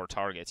got 4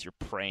 targets, you're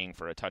praying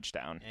for a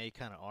touchdown. Yeah, you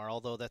kind of are.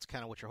 Although that's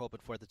kind of what you're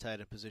hoping for at the tight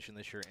end position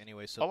this year,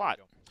 anyway. So a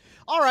lot.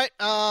 All right.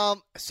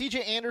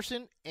 C.J.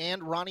 Anderson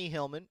and Ronnie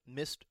Hillman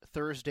missed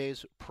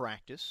Thursday's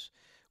practice.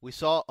 We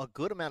saw a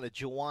good amount of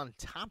Juwan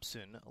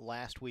Thompson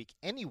last week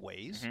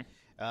anyways.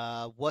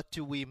 Mm-hmm. What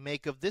do we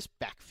make of this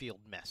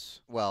backfield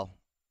mess? Well,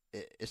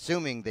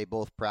 assuming they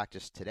both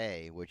practiced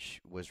today,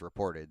 which was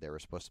reported, they were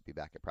supposed to be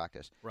back at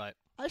practice. Right.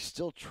 I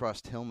still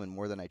trust Hillman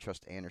more than I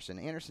trust Anderson.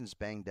 Anderson's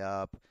banged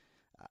up,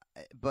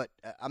 but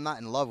I'm not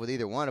in love with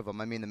either one of them.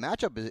 I mean, the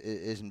matchup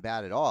isn't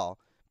bad at all,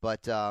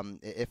 but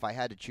if I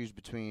had to choose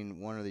between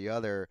one or the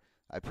other,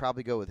 I'd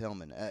probably go with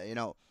Hillman.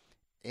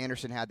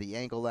 Anderson had the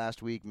ankle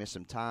last week, missed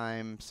some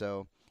time,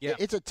 so yeah.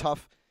 It's a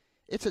tough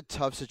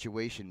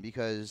situation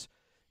because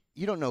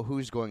you don't know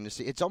who's going to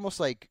see. It's almost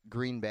like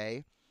Green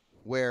Bay,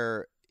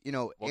 where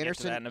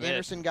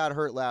Anderson got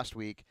hurt last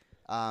week.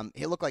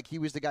 He looked like he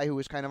was the guy who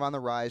was kind of on the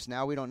rise.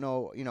 Now we don't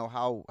know,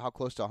 how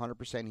close to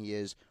 100% he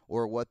is,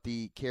 or what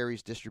the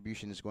carries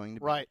distribution is going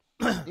to be. Right.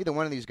 Neither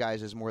one of these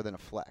guys is more than a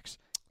flex.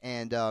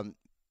 And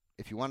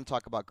if you want to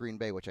talk about Green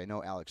Bay, which I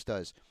know Alex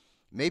does,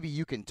 maybe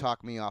you can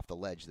talk me off the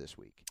ledge this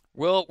week.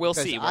 We'll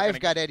see.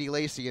 I've got Eddie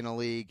Lacy in a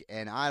league,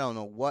 and I don't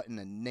know what in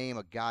the name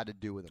of God to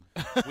do with him.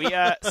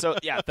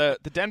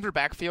 The Denver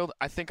backfield,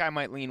 I think I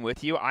might lean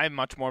with you. I'm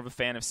much more of a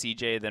fan of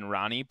CJ than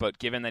Ronnie, but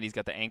given that he's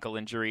got the ankle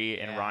injury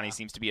and Ronnie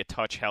seems to be a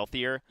touch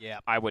healthier,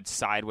 I would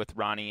side with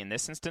Ronnie in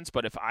this instance.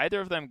 But if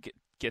either of them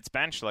gets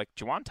benched, like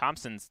Juwan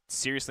Thompson's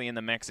seriously in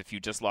the mix if you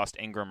just lost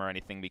Ingram or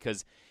anything,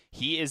 because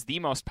he is the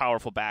most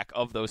powerful back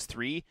of those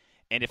 3.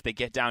 And if they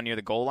get down near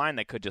the goal line,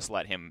 they could just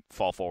let him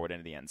fall forward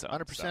into the end zone.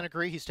 100%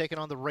 agree. He's taking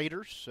on the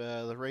Raiders.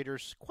 The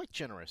Raiders quite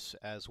generous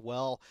as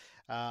well.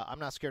 I'm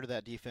not scared of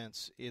that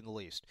defense in the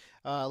least.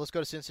 Let's go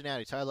to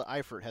Cincinnati. Tyler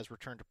Eifert has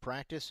returned to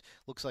practice.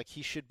 Looks like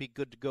he should be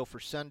good to go for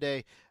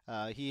Sunday.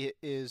 He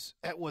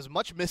was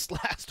much missed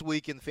last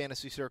week in the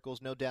fantasy circles,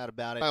 no doubt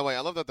about it. By the way, I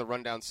love that the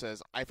rundown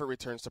says Eifert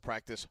returns to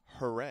practice.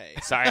 Hooray!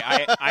 Sorry,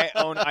 I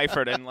own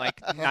Eifert in like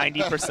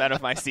 90%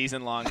 of my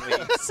season-long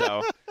league,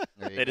 so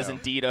it is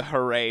indeed a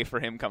hooray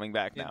for him coming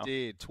back now.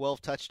 Indeed,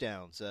 12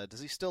 touchdowns. Does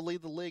he still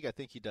lead the league? I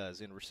think he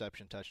does in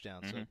reception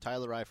touchdowns. Mm-hmm. So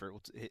Tyler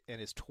Eifert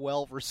and his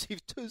 12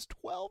 received.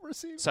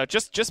 So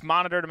just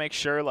monitor to make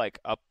sure,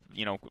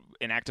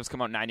 inactives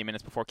come out 90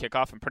 minutes before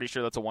kickoff. I'm pretty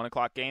sure that's a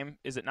 1:00 game.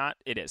 Is it not?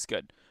 It is.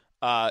 Good.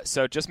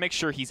 So just make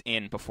sure he's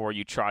in before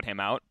you trot him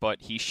out.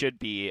 But he should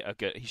be a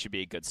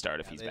good start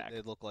if he's back.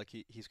 It look like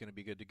he's going to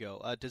be good to go.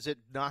 Does it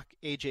knock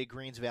AJ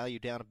Green's value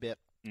down a bit?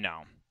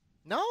 No.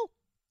 No?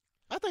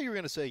 I thought you were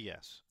going to say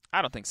yes.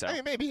 I don't think so. I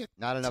mean, maybe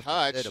not enough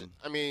touch. to sit him.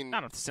 I mean, not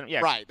enough to sit him. Yeah.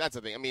 Right. That's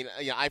the thing. I mean,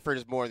 Eifert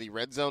is more the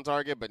red zone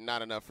target, but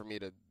not enough for me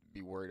to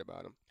be worried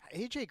about him.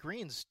 AJ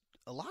Green's.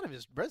 A lot of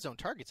his red zone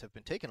targets have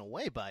been taken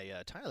away by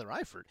Tyler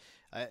Eifert.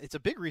 It's a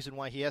big reason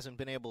why he hasn't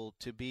been able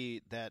to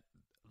be the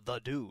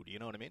dude. You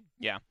know what I mean?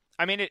 Yeah.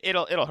 I mean,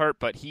 it'll hurt,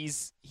 but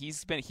he's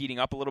been heating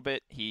up a little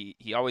bit. He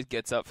always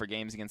gets up for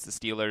games against the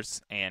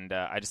Steelers, and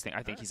I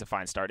think he's a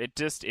fine start. It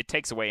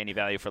takes away any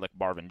value for like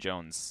Marvin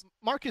Jones.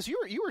 Marcus,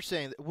 you were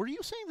saying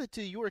that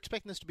you were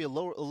expecting this to be a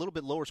little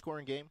bit lower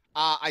scoring game?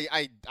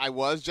 I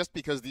was, just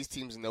because these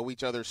teams know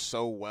each other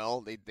so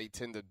well. They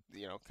tend to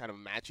kind of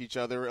match each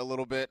other a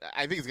little bit.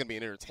 I think it's going to be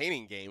an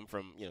entertaining game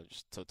from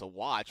just to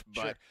watch,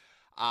 but. Sure.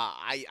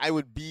 I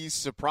would be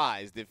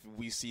surprised if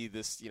we see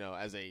this,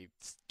 as a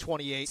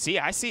 28. See,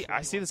 I see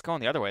this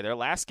going the other way. Their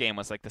last game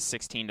was like the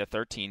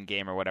 16-13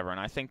 game or whatever, and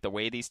I think the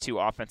way these two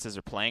offenses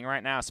are playing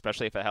right now,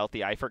 especially if a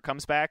healthy Eifert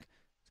comes back,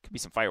 could be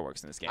some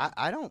fireworks in this game.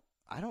 I don't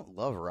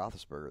love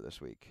Roethlisberger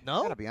this week. No?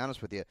 I gotta be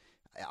honest with you.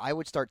 I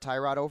would start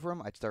Tyrod over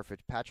him. I'd start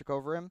Fitzpatrick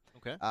over him.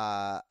 Okay.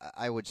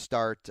 I would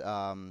start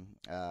Hoyer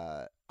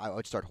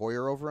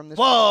over him this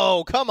week.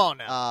 Whoa, come on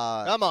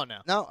now. Come on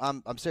now. No,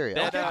 I'm serious.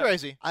 That's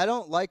crazy. I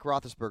don't like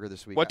Roethlisberger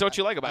this week. What don't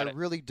you like about it? I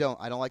really don't.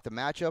 I don't like the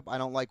matchup. I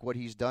don't like what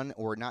he's done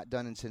or not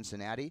done in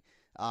Cincinnati.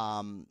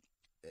 I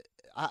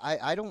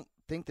don't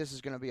think this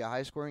is going to be a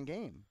high-scoring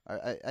game.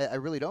 I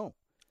really don't.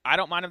 I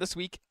don't mind him this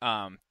week.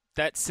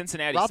 That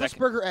Cincinnati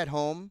Roethlisberger at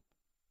home,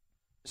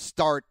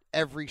 start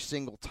every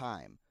single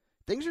time.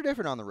 Things are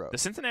different on the road. The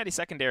Cincinnati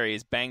secondary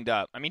is banged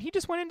up. I mean, he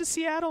just went into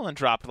Seattle and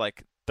dropped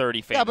like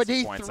 30 fantasy points.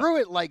 Yeah, but he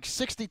threw it like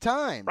 60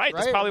 times. Right,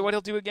 that's probably what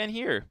he'll do again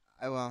here.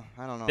 Well,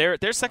 I don't know.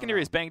 Their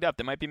secondary is banged up.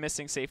 They might be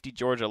missing safety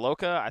George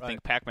Aloka. I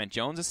think Pac-Man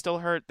Jones is still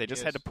hurt. They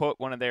just had to put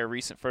one of their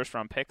recent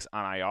first-round picks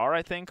on IR,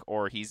 I think,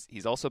 or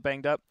he's also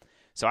banged up.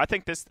 So I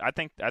think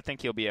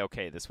he'll be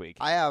okay this week.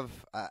 I have,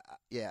 I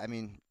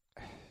mean,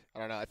 I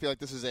don't know. I feel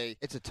like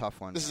it's a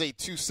tough one. This is a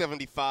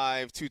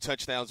 275, 2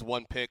 touchdowns,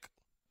 1 pick.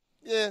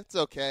 Yeah, it's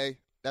okay.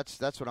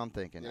 That's what I'm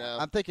thinking. You know?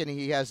 I'm thinking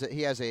he has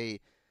a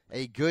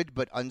good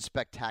but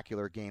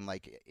unspectacular game.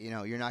 Like,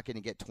 you're not going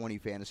to get 20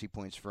 fantasy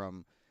points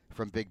from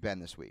Big Ben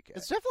this week.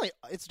 It's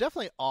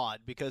definitely odd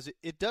because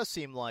it does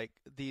seem like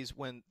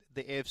when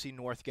the AFC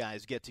North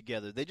guys get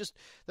together, they're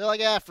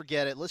like,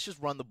 forget it. Let's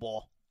just run the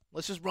ball.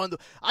 I just want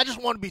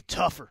to be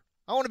tougher.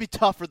 I want to be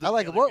tougher than I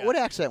like the it. other guy. What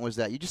accent was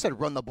that? You just said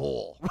run the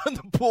ball. Run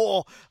the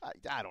ball.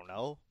 I don't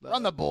know.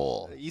 Run the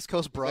ball. East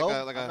Coast bro?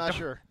 I'm not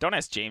sure. Don't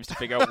ask James to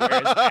figure out where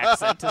his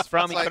accent is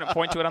from. He couldn't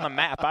point to it on the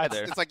map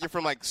either. It's like you're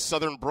from like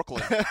southern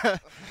Brooklyn.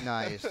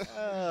 Nice.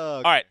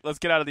 All right, let's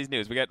get out of these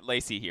news. We got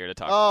Lacey here to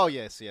talk. Oh,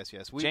 yes.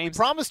 We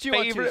promised you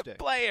favorite on Tuesday.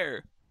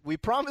 Player. We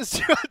promised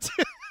you on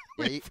Tuesday.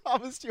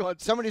 Promised you on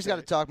Somebody's got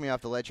to talk me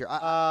off the ledge here.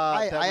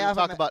 I have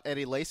talk about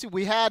Eddie Lacy.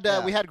 We had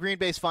Green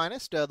Bay's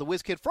finest, the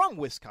whiz kid from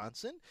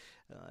Wisconsin,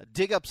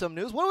 dig up some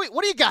news.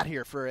 What do you got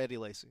here for Eddie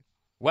Lacy?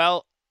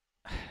 Well,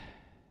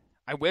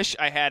 I wish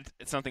I had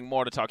something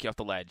more to talk you off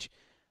the ledge.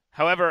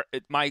 However,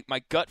 my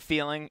gut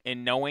feeling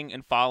in knowing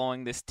and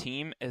following this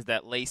team is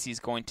that Lacy's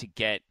going to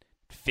get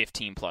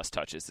 15-plus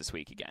touches this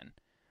week again.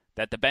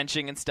 That the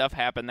benching and stuff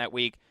happened that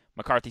week.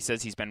 McCarthy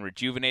says he's been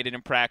rejuvenated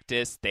in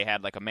practice. They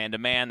had like a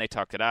man-to-man. They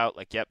talked it out.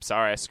 Like, yep,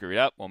 sorry, I screwed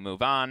up. We'll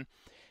move on.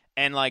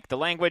 And like the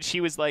language,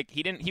 he was like,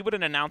 he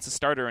wouldn't announce a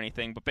start or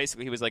anything, but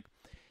basically he was like,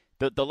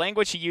 the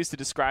language he used to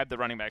describe the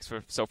running backs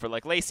for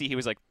like Lacy, he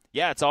was like,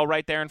 yeah, it's all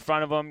right there in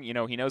front of him.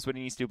 He knows what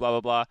he needs to do, blah,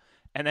 blah, blah.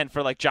 And then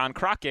for like John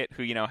Crockett,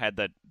 who, had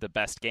the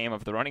best game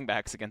of the running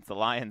backs against the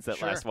Lions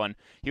last one,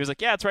 he was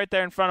like, yeah, it's right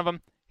there in front of him.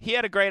 He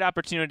had a great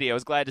opportunity. I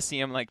was glad to see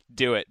him like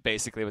do it.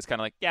 Basically, it was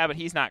kind of like, yeah, but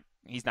he's not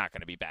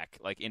going to be back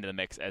like into the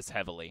mix as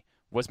heavily.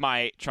 Was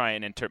my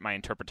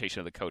interpretation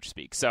of the coach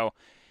speak. So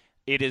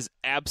it is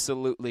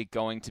absolutely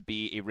going to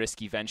be a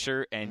risky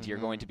venture, and you're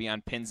going to be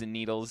on pins and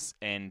needles,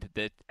 and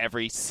that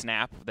every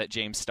snap that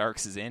James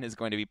Starks is in is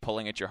going to be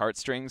pulling at your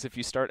heartstrings if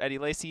you start Eddie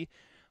Lacy.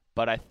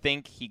 But I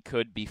think he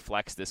could be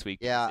flexed this week.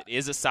 Yeah. It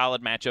is a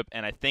solid matchup,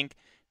 and I think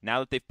now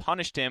that they've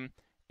punished him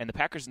and the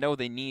Packers know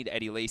they need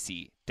Eddie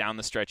Lacy down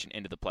the stretch and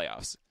into the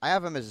playoffs. I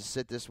have him as a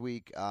sit this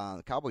week.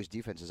 The Cowboys'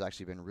 defense has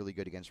actually been really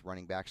good against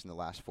running backs in the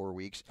last 4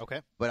 weeks.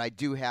 Okay. But I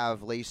do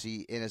have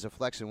Lacy in as a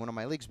flex in one of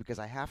my leagues because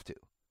I have to.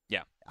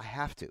 Yeah. I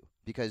have to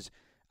because,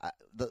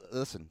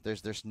 listen,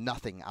 there's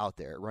nothing out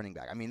there at running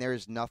back. I mean, there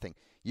is nothing.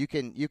 You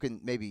can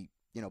maybe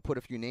put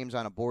a few names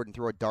on a board and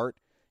throw a dart.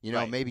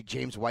 Right. Maybe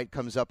James White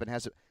comes up and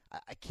has a.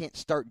 I can't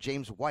start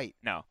James White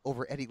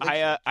over Eddie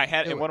Lacy. I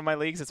had in one of my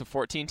leagues, it's a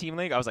 14-team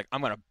league, I was like,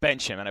 I'm going to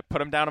bench him. And I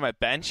put him down on my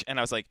bench, and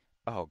I was like,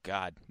 oh,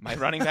 God. My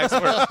running backs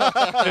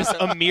were there's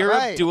Amir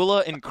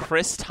Abdullah and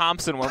Chris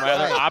Thompson were my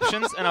other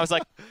options. And I was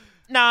like,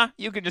 nah,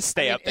 you can just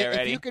stay up there,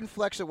 Eddie. If you can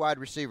flex a wide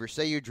receiver,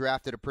 say you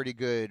drafted a pretty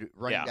good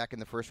running back in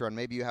the first round,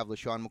 maybe you have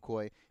LaShawn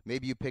McCoy,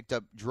 maybe you picked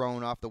up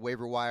Drone off the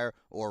waiver wire,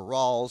 or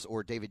Rawls,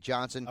 or David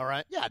Johnson. All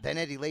right. Yeah, then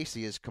Eddie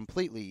Lacy is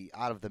completely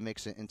out of the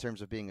mix in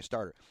terms of being a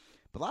starter.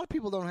 But a lot of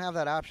people don't have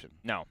that option.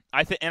 No.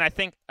 I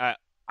think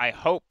I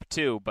hope,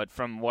 too, but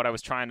from what I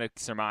was trying to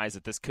surmise,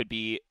 that this could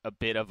be a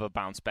bit of a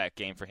bounce-back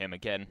game for him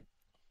again.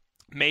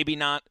 Maybe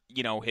not,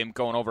 him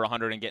going over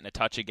 100 and getting a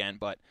touch again,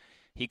 but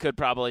he could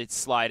probably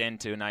slide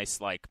into a nice,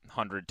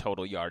 100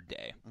 total yard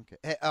day.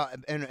 Okay.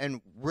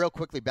 And real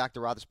quickly, back to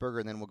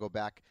Roethlisberger, and then we'll go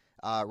back.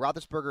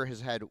 Roethlisberger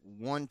has had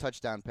 1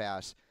 touchdown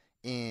pass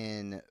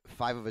in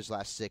 5 of his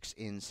last 6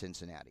 in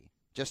Cincinnati.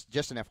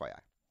 Just an FYI.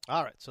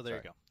 All right, so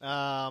there you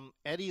go.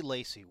 Eddie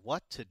Lacy,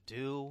 what to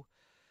do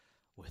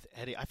with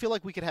Eddie? I feel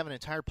like we could have an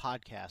entire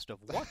podcast of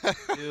what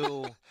to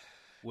do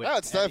with Now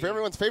it's time for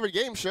everyone's favorite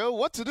game show,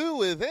 What to Do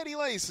with Eddie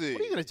Lacy.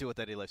 What are you going to do with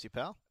Eddie Lacy,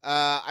 pal?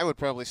 I would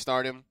probably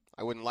start him.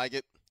 I wouldn't like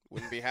it.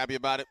 Wouldn't be happy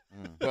about it.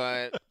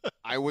 But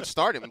I would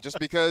start him just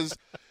because,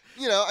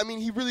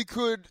 he really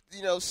could,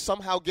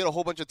 somehow get a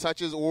whole bunch of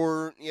touches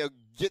or,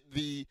 get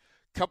the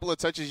couple of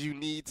touches you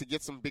need to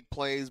get some big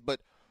plays. But,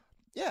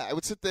 yeah, I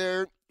would sit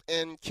there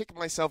and kick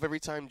myself every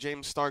time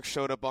James Stark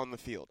showed up on the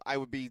field. I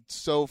would be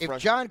so frustrated.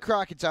 If John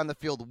Crockett's on the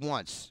field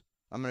once,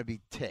 I'm going to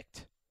be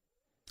ticked.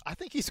 I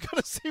think he's going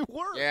to see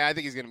worse. Yeah, I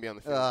think he's going to be on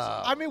the field.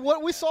 I mean,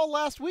 what we saw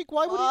last week,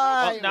 why would he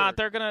Well, nah,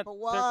 they're going to... But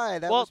why?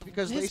 That was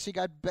because Lacy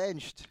got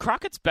benched.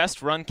 Crockett's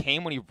best run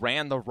came when he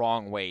ran the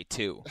wrong way,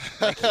 too.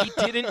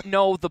 He didn't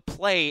know the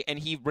play, and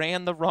he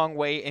ran the wrong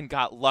way and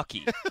got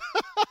lucky.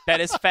 That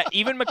is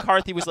even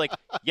McCarthy was like,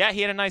 yeah,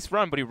 he had a nice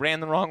run, but he ran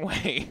the wrong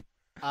way.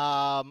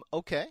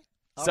 Okay.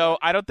 So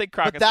I don't think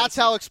Crockett's... But that's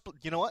how...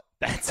 you know what?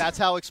 That's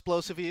how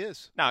explosive he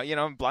is.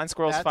 No, blind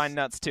squirrels find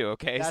nuts, too,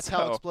 okay? That's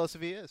how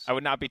explosive he is. I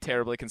would not be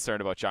terribly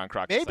concerned about John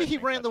Crockett. Maybe he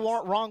ran the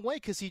wrong way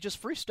because he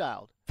just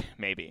freestyled.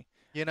 Maybe.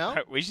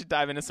 Right, we should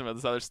dive into some of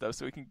this other stuff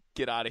so we can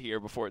get out of here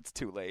before it's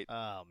too late.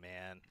 Oh,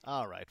 man.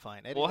 All right,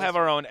 fine. We'll have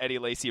our own Eddie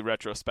Lacy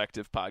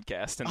retrospective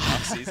podcast in the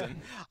offseason.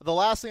 The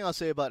last thing I'll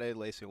say about Eddie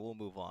Lacy, and we'll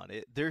move on.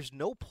 There's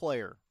no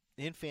player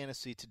in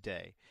fantasy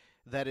today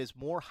that is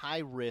more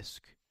high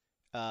risk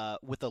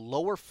with a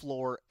lower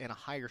floor and a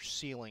higher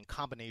ceiling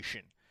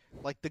combination.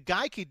 Like, the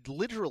guy could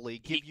literally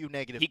give you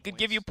negative He points. could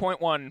give you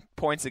 0.1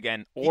 points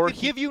again. Or he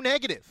could give you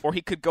negative. Or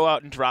he could go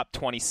out and drop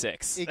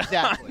 26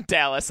 exactly. on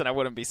Dallas, and I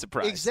wouldn't be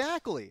surprised.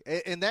 Exactly.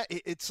 And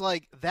it's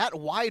like that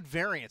wide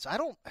variance. I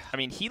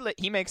mean, he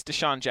makes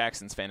Deshaun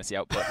Jackson's fantasy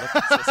output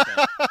look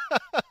consistent.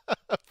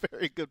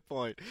 Very good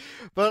point.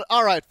 But,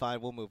 all right, fine.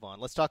 We'll move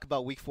on. Let's talk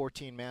about Week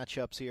 14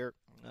 matchups here.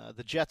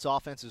 The Jets'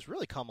 offense has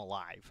really come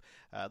alive.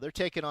 They're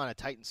taking on a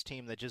Titans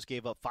team that just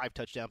gave up 5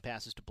 touchdown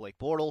passes to Blake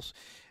Bortles.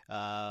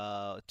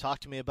 Talk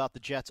to me about the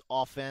Jets'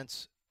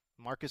 offense,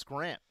 Marcus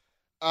Grant.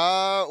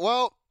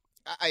 Well,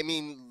 I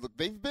mean,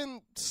 they've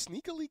been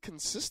sneakily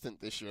consistent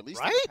this year, at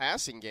least in the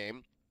passing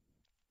game.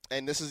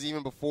 And this is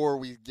even before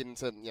we get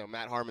into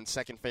Matt Harmon's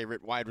second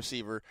favorite wide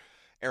receiver,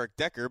 Eric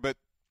Decker. But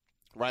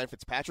Ryan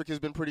Fitzpatrick has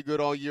been pretty good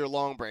all year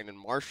long. Brandon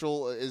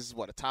Marshall is,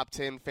 a top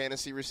 10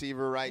 fantasy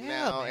receiver right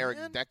now. Man.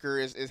 Eric Decker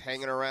is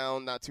hanging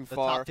around not too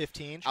far. Top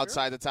 15,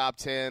 outside the top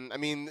 10. I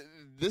mean,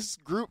 this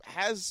group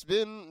has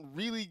been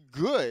really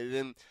good.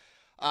 And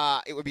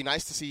it would be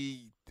nice to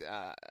see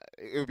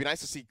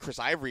Chris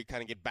Ivory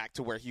kind of get back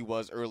to where he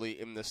was early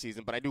in the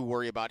season. But I do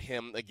worry about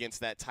him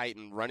against that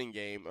Titan running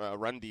game,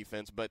 run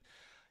defense. But,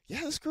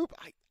 yeah, this group,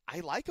 I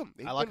like them.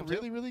 They've been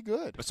really, really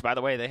good. So, by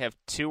the way, they have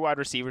 2 wide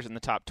receivers in the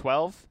top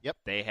 12. Yep.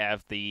 They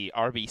have the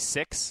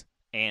RB6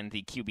 and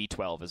the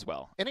QB12 as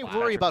well. Any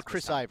worry about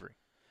Chris Ivory?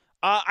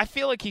 I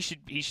feel like he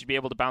should be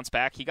able to bounce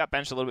back. He got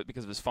benched a little bit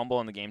because of his fumble,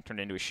 and the game turned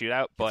into a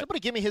shootout. But can somebody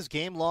give me his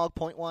game log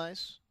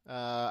point-wise?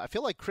 I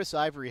feel like Chris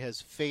Ivory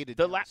has faded.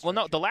 The last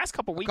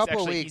couple weeks,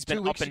 he's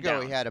been up and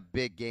down. He had a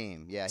big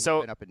game. Yeah, he's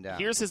been up and down.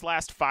 Here's his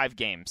last 5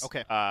 games.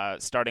 Okay.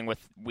 Starting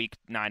with Week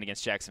 9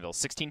 against Jacksonville.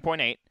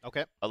 16.8.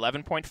 Okay.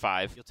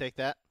 11.5. You'll take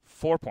that.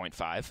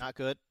 4.5. Not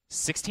good.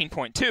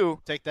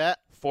 16.2. Take that.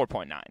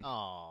 4.9.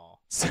 Oh.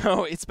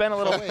 So it's been a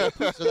little.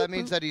 So that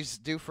means that he's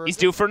due for. He's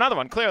due for another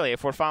one. Clearly,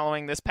 if we're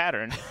following this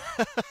pattern,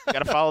 got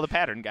to follow the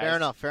pattern, guys.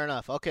 Fair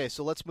enough. Okay,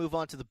 so let's move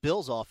on to the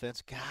Bills'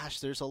 offense.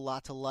 Gosh, there's a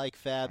lot to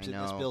like, Fabs, in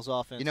this Bills'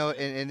 offense.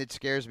 And it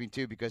scares me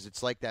too because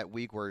it's like that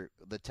week where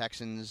the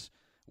Texans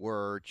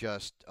were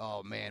just,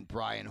 oh man,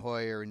 Brian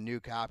Hoyer and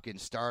Nuke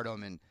Hopkins start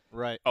them and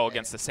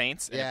against the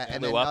Saints.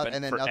 and blew then up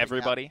and then for nothing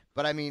everybody. happened.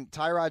 But I mean,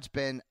 Tyrod's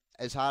been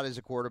as hot as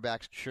a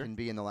quarterback can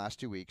be in the last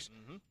 2 weeks.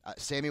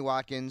 Sammy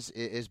Watkins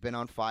has been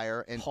on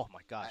fire. And oh,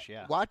 my gosh,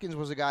 yeah. Watkins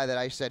was a guy that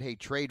I said, hey,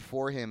 trade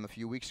for him a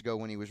few weeks ago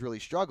when he was really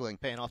struggling.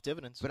 Paying off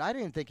dividends. But I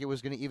didn't think it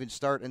was going to even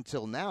start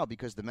until now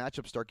because the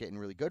matchups start getting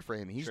really good for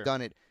him. He's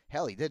done it.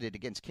 Hell, he did it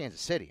against Kansas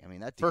City. I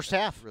mean, that first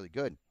half was really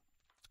good.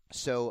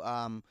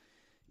 So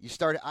you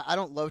start. I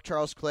don't love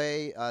Charles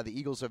Clay. The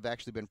Eagles have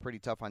actually been pretty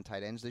tough on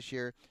tight ends this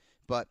year.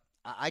 But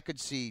I could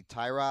see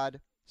Tyrod,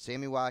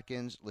 Sammy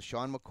Watkins,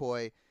 LaShawn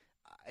McCoy.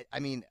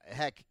 I mean,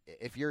 heck,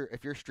 if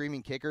you're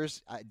streaming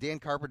kickers, Dan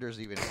Carpenter's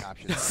even an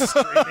option.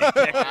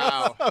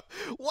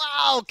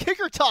 Wow,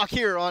 kicker talk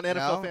here on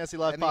NFL Fantasy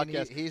Live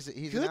podcast. He's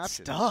good an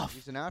option. Stuff.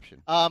 He's an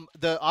option.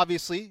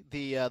 Obviously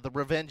the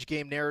revenge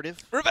game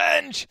narrative.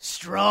 Revenge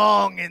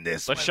strong in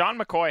this. LaShawn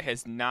McCoy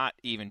has not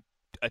even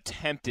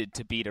attempted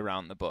to beat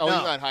around the bush. Oh,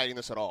 he's not hiding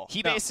this at all.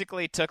 He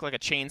basically took like a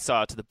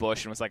chainsaw to the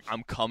bush and was like,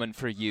 "I'm coming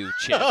for you,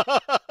 Chip.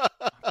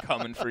 I'm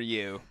coming for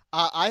you."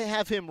 I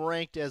have him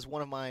ranked as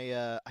one of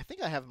my. I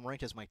think I have him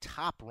ranked as my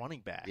top running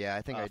back. Yeah,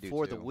 I think I do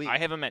for too. the week. I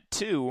have him at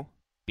 2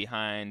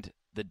 behind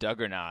the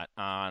Duggernaut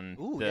on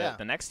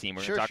the next team.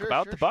 We're going to talk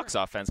about the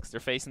Bucs offense because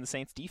they're facing the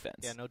Saints defense.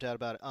 Yeah, no doubt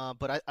about it.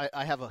 But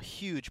I have a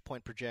huge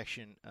point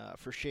projection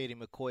for Shady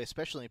McCoy,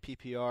 especially in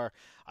PPR.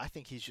 I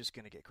think he's just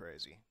going to get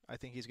crazy. I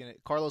think he's going to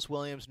 – Carlos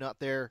Williams not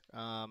there.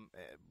 LaShawn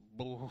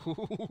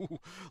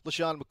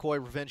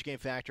McCoy, revenge game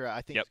factor.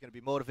 I think he's going to be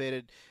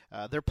motivated.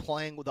 They're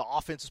playing – the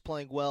offense is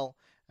playing well.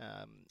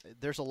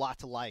 There's a lot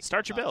to like.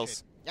 Start your Bills.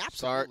 Shady. Absolutely.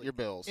 Start your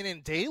Bills. And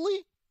in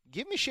daily,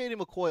 give me Shady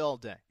McCoy all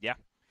day. Yeah.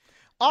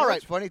 All right.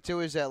 What's funny, too,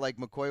 is that, like,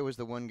 McCoy was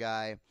the one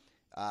guy,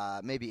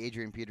 maybe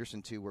Adrian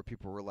Peterson, too, where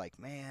people were like,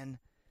 man,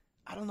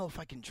 I don't know if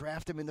I can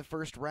draft him in the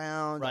first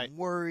round. Right. I'm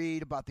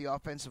worried about the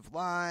offensive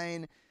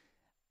line.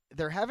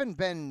 There haven't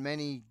been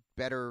many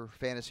better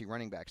fantasy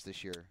running backs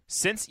this year.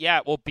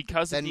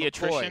 Because of the McCoy.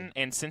 attrition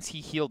and since he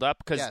healed up,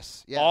 because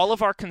Yes. all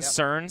of our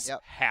concerns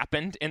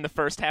happened in the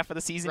first half of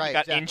the season. Right, he got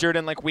exactly. injured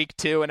in like week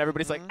 2, and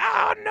everybody's like,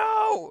 "Oh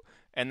no!"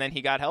 And then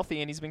he got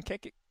healthy, and he's been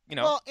kicking.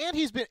 Well, and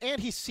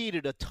he's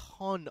ceded a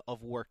ton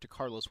of work to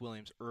Carlos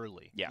Williams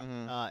early. Yeah.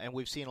 And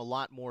we've seen a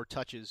lot more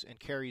touches and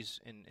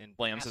carries in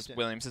Williams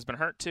has been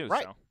hurt too.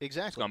 Right. So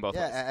exactly. It's gone both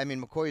ways. I mean,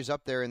 McCoy's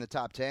up there in the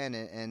top 10,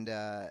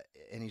 and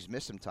he's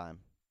missed some time.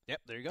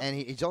 Yep, there you go. And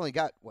he's only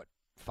got,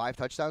 5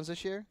 touchdowns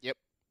this year? Yep.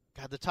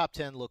 God, the top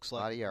 10 looks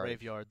like a yardage.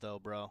 graveyard, though,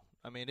 bro.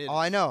 I mean,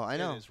 I know.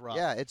 It is rough.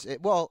 Yeah,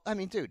 well, I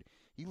mean, dude,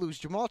 you lose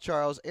Jamal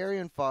Charles,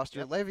 Arian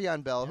Foster,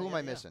 Le'Veon Bell. Who am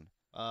I missing?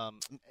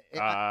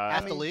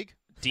 Half the league.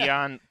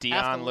 Deion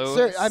Lewis.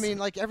 Sir, I mean,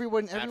 like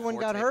everyone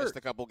got hurt. Missed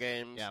a couple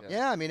games.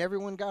 Yeah, I mean,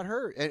 everyone got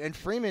hurt, and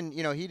Freeman,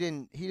 he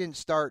didn't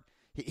start.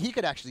 He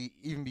could actually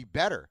even be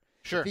better.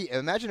 Sure.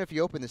 Imagine if he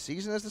opened the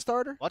season as the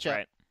starter. Watch out.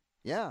 Right.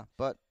 Yeah,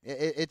 but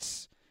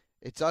it's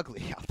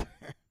ugly out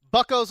there.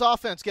 Bucco's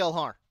offense,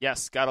 Gelhar.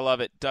 Yes, gotta love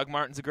it. Doug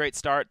Martin's a great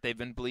start. They've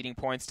been bleeding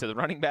points to the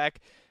running back.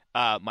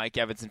 Mike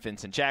Evans and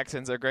Vincent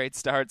Jackson's are great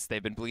starts.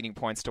 They've been bleeding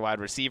points to wide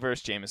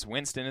receivers. Jameis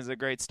Winston is a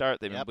great start.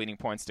 They've been bleeding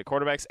points to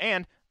quarterbacks.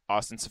 And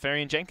Austin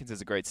Seferian-Jenkins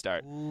is a great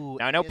start. Ooh,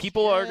 now, I know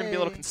people are going to be a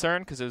little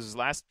concerned because it was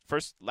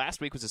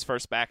last week was his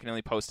first back and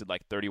only posted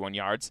like 31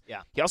 yards.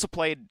 Yeah. He also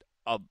played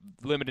a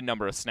limited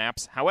number of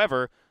snaps.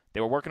 However,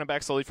 they were working him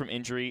back slowly from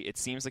injury. It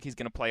seems like he's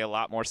going to play a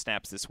lot more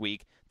snaps this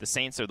week. The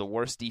Saints are the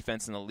worst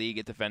defense in the league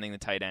at defending the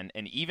tight end.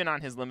 And even on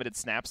his limited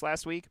snaps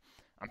last week,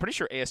 I'm pretty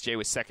sure ASJ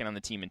was second on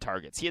the team in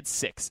targets. He had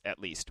 6 at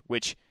least,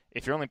 which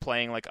if you're only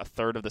playing like a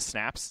third of the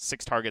snaps,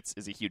 6 targets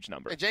is a huge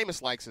number. And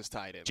Jameis likes his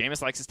tight end.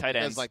 Jameis likes his tight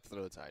ends. He does like to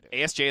throw the tight end.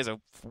 ASJ is a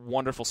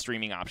wonderful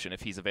streaming option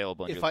if he's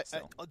available in your league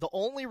still. The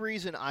only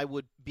reason I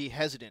would be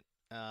hesitant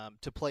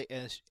to play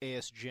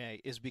ASJ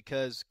is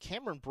because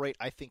Cameron Brate,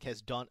 I think,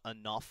 has done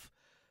enough.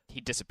 He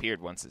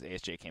disappeared once his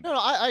ASJ came No, in.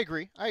 I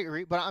agree.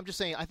 But I'm just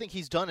saying I think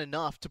he's done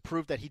enough to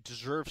prove that he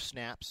deserves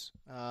snaps.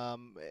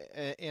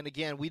 And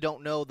again, we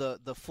don't know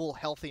the full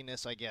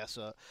healthiness, I guess,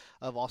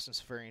 of Austin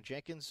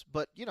Seferian-Jenkins.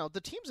 But,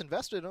 the team's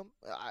invested in him.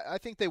 I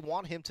think they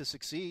want him to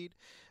succeed.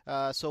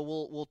 So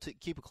we'll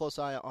keep a close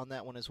eye on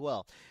that one as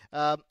well.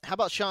 How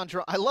about Sean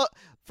Drone?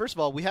 First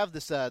of all, we have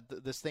this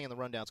thing in the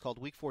rundown. It's called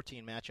Week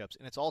 14 matchups,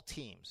 and it's all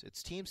teams.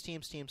 It's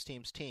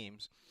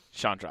teams.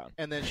 Sean Drone.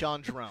 And then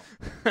Sean Jerome.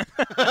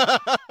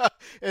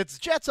 It's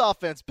Jets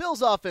offense,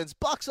 Bills offense,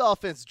 Bucks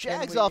offense,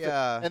 Jags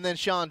offense, and then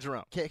Sean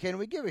Jerome. Can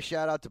we give a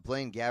shout-out to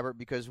Blaine Gabbert?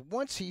 Because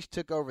once he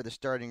took over the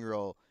starting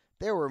role,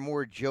 there were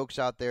more jokes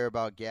out there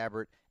about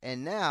Gabbert,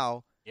 and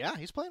now Yeah,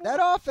 he's playing that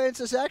well. offense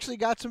has actually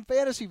got some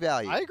fantasy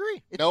value. I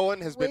agree. No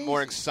one has been more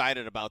crazy.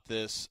 excited about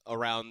this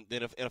around the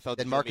NFL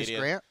Than TV Marcus media.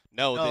 Grant?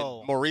 No, No.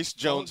 than Maurice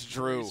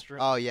Jones-Drew.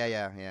 Oh,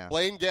 yeah.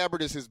 Blaine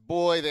Gabbert is his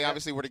boy. They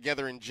obviously were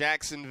together in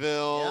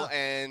Jacksonville,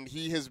 and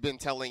he has been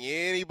telling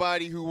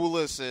anybody who will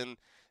listen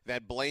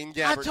that Blaine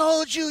Gabbert. I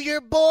told you, your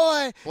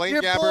boy. Blaine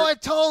your Gabbert- boy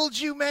told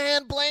you,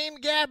 man.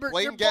 Blaine Gabbert,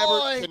 Blaine your Gabbert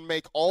boy. can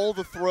make all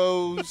the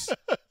throws.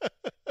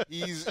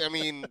 I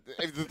mean,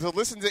 to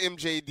listen to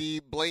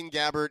MJD, Blaine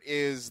Gabbert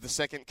is the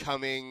second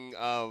coming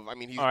of,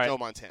 he's All right. Joe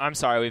Montana. I'm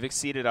sorry, we've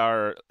exceeded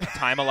our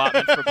time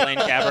allotment for Blaine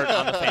Gabbert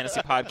on the Fantasy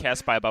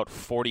Podcast by about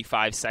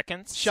 45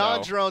 seconds.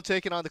 Sean Jerome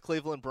taking on the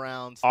Cleveland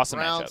Browns. Awesome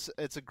Browns,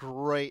 matchup. It's a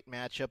great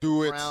matchup.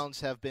 Do the it.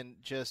 Browns have been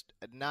just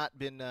not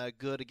been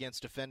good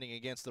against defending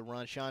against the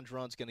run. Sean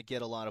Jerome's going to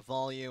get a lot of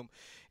volume.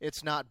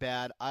 It's not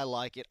bad. I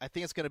like it. I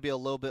think it's going to be a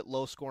little bit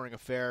low-scoring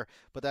affair,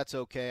 but that's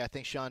okay. I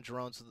think Sean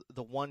Jerome's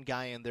the one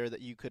guy in there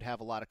that you could have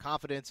a lot of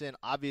confidence in.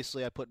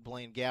 Obviously, I put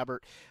Blaine Gabbert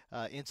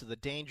into the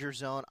danger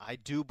zone. I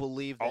do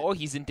believe that. Oh,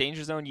 he's in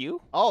danger zone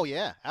you? Oh,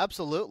 yeah,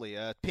 absolutely.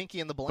 Pinky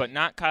in the Blaine. But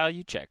not Kyle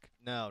Juszczyk.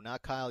 No,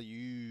 not Kyle.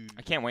 You.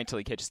 I can't wait till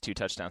he catches 2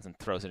 touchdowns and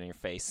throws it in your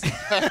face.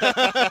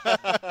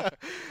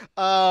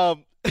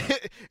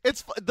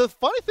 It's the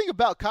funny thing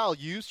about Kyle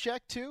Juszczyk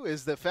too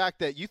is the fact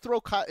that you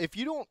throw Kyle, if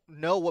you don't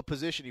know what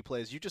position he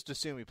plays, you just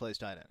assume he plays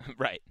tight end.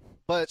 Right.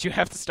 But you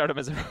have to start him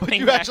as a running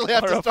you back actually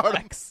have or to a start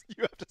him. flex.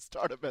 You have to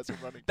start him as a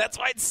running back. That's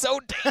why it's so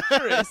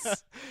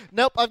dangerous.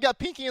 Nope, I've got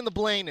Pinky and the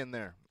Blaine in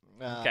there.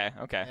 Okay.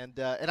 And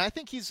I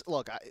think he's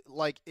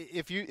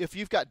if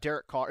you've got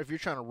Derek Carr, if you're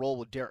trying to roll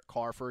with Derek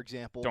Carr, for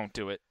example, Don't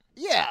do it.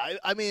 Yeah,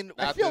 I mean,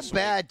 I feel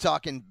bad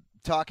talking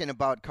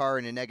about Carr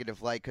in a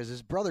negative light because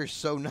his brother's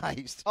so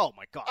nice. Oh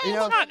my God! You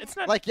know, it's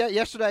not. Like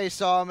yesterday, I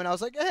saw him and I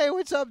was like, "Hey,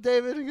 what's up,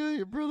 David? He goes,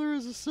 your brother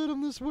is a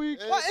sit-em this week."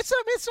 Well, it's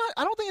not.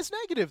 I don't think it's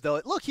negative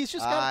though. Look, he's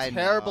just got a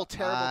terrible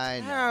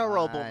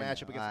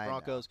matchup against the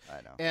Broncos.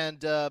 I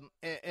know.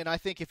 And I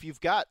think if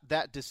you've got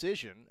that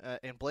decision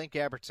and Blaine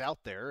Gabbert's out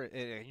there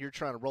and you're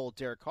trying to roll with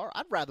Derek Carr,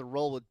 I'd rather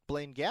roll with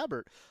Blaine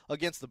Gabbert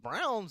against the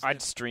Browns.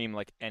 I'd stream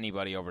like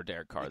anybody over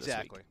Derek Carr this week.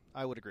 Exactly.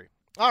 I would agree.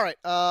 All right.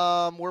 Where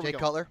are we Jay going?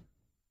 Cutler.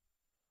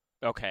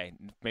 Okay,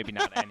 maybe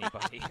not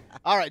anybody.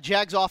 All right,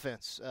 Jags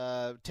offense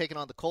taking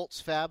on the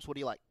Colts. Fabs, what do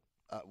you like?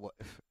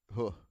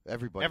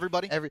 Everybody.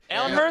 Everybody?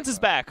 Alan Hearns is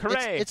back.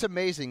 Hooray! It's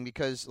amazing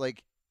because,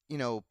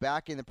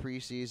 back in the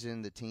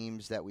preseason, the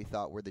teams that we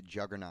thought were the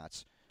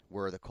juggernauts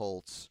were the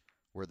Colts,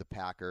 were the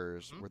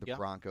Packers, were the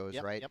Broncos,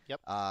 right? Yep.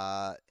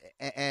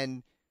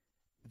 And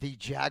the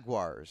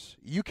Jaguars.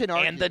 You can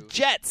argue. And the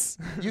Jets.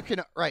 You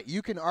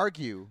can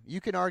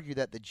argue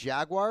that the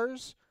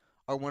Jaguars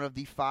are one of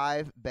the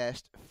 5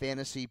 best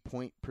fantasy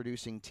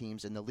point-producing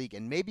teams in the league,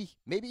 and maybe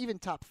even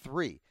top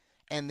 3.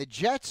 And the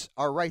Jets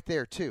are right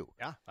there too.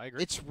 Yeah, I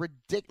agree. It's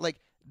ridiculous.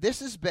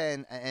 This has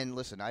been, and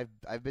listen,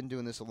 I've been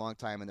doing this a long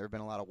time, and there have been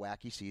a lot of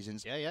wacky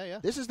seasons. Yeah.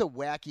 This is the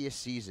wackiest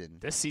season.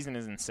 This season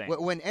is insane.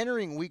 When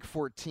entering Week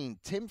 14,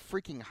 Tim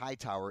freaking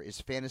Hightower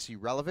is fantasy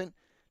relevant.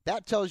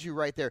 That tells you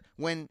right there.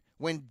 When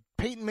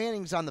Peyton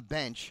Manning's on the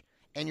bench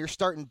and you're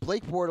starting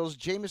Blake Bortles,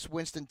 Jameis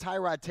Winston,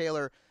 Tyrod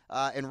Taylor,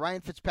 and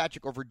Ryan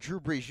Fitzpatrick over Drew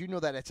Brees, you know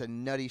that it's a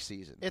nutty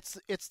season.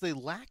 It's the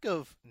lack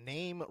of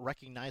name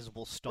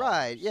recognizable stars.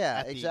 Right, yeah,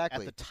 at the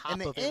exactly. At the top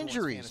and the of everyone's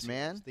injuries, fantasy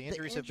man. list. The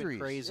injuries have been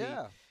crazy.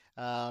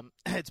 Yeah.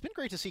 It's been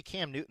great to see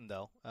Cam Newton,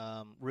 though.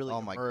 Really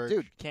oh my emerge.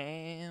 dude,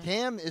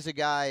 Cam is a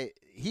guy.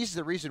 He's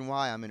the reason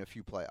why I'm in a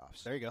few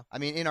playoffs. There you go. I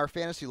mean, in our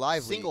fantasy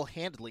live league,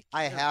 single-handedly,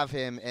 I have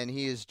him, and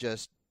he is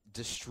just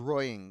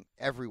destroying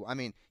everyone. I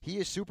mean, he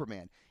is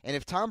Superman. And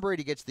if Tom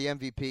Brady gets the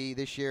MVP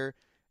this year,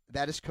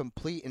 that is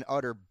complete and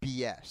utter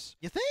BS.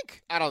 You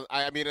think? I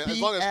mean,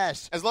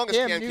 BS. as long as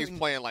Cam keeps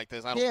playing like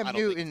this, I don't Cam think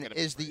Newton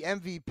is the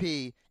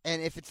MVP,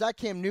 and if it's not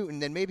Cam Newton,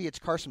 then maybe it's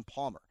Carson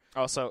Palmer.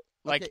 Also,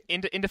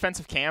 in defense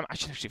of Cam, I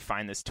should actually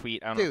find this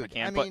tweet. I don't know if I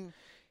can,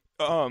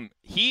 but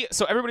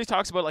so everybody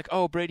talks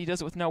about Brady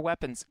does it with no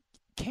weapons.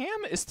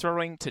 Cam is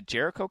throwing to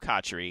Jericho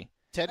Cotchery,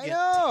 Ted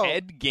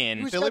Ginn,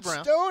 Who's Philly got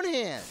Brown,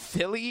 Stonehand,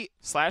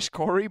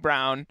 Philly/Corey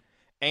Brown,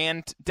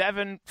 and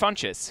Devin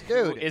Funchess,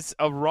 who Dude. is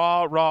a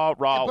raw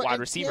wide and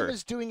receiver. Cam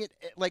is doing it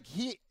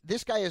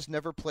this guy has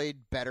never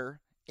played better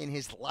in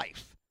his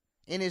life.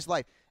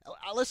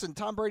 Listen,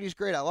 Tom Brady's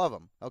great. I love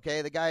him.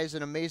 Okay, the guy is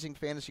an amazing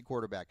fantasy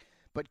quarterback.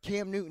 But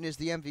Cam Newton is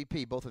the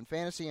MVP, both in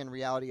fantasy and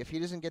reality. If he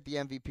doesn't get the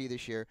MVP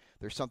this year,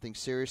 there's something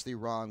seriously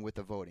wrong with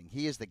the voting.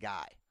 He is the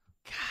guy.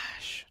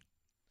 Gosh.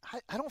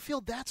 I don't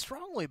feel that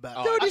strongly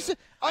about it. Dude, it's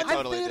I an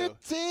totally undefeated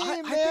do. team,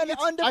 I man. think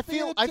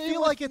Undefeated I team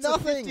feel with like it's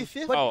nothing. a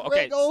 50-50. But Oh, okay.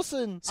 Greg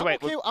Olsen. So wait,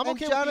 I'm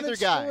okay with Jonathan either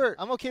guy. Stewart.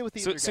 I'm okay with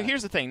either guy. So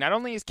here's the thing. Not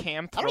only is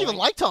Cam I don't even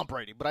like Tom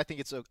Brady, but I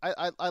think it's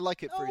I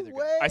like it for either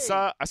guy. I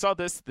saw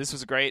this. This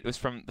was great. It was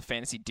from the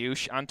Fantasy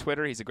Douche on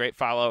Twitter. He's a great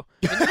follow.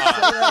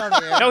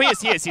 No, he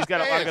is. He's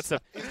got a lot of good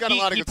stuff. He's got a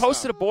lot of he good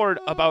posted stuff. a board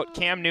about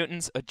Cam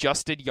Newton's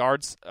adjusted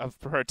yards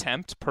per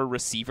attempt per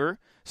receiver.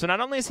 So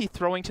not only is he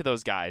throwing to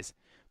those guys,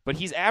 but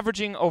he's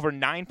averaging over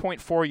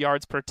 9.4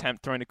 yards per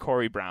attempt throwing to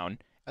Corey Brown,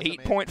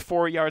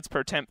 8.4 yards per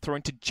attempt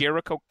throwing to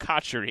Jericho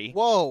Cotchery,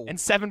 Whoa, and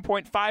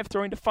 7.5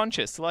 throwing to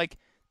Funchess.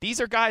 These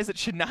are guys that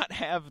should not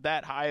have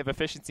that high of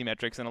efficiency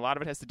metrics, and a lot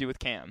of it has to do with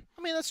Cam.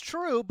 I mean, that's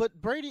true,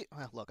 but Brady.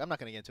 Look, I'm not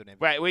going to get into it.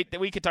 Right,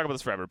 we could talk about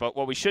this forever, but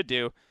what we should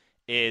do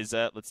is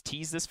let's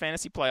tease this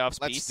fantasy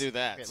playoffs piece. Let's do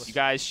that. Okay, You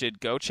guys should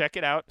go check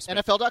it out.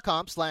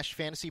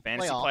 NFL.com/fantasy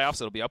playoffs.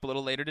 It'll be up a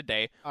little later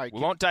today. All right, we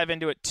won't dive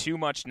into it too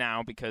much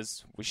now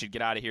because we should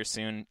get out of here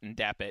soon and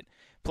dap it.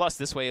 Plus,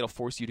 this way it'll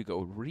force you to go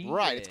read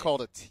Right, it. it's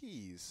called a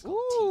tease.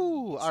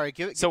 Ooh, all right.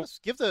 Give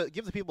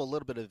the people a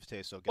little bit of a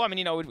taste. Okay. Well, I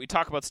mean, we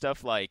talk about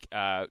stuff like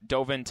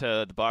dove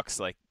into the Bucs,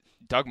 like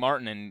Doug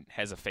Martin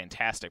has a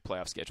fantastic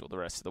playoff schedule the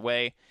rest of the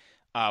way.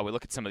 We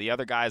look at some of the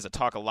other guys that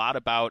talk a lot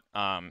about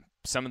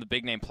some of the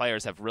big-name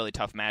players have really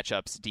tough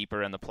matchups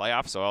deeper in the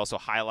playoffs, so I also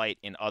highlight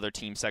in other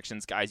team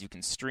sections guys you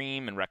can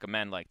stream and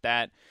recommend like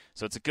that.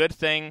 So it's a good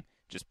thing.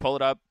 Just pull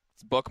it up,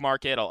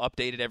 bookmark it. I'll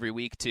update it every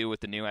week, too,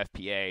 with the new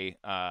FPA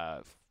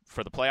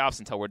for the playoffs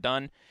until we're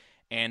done.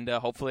 And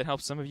hopefully it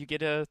helps some of you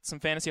get some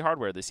fantasy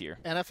hardware this year.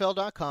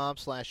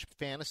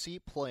 NFL.com/fantasy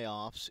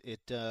playoffs.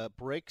 It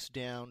breaks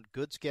down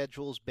good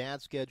schedules,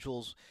 bad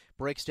schedules,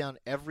 breaks down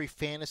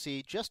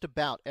just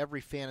about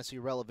every fantasy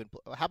relevant.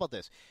 How about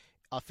this?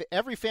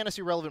 Every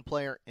fantasy relevant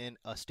player in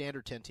a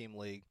standard 10-team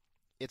league,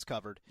 it's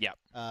covered. Yeah.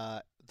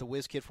 The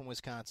whiz kid from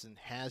Wisconsin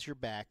has your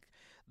back.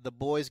 The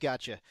boys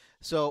got you.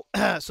 So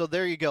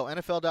there you go.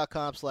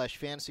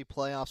 NFL.com/fantasy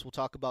playoffs. We'll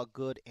talk about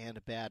good and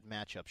bad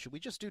matchups. Should we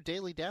just do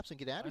daily daps and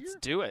get out of here?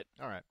 Let's do it.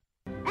 All right.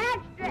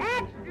 Extra,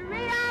 extra,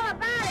 read all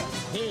about it.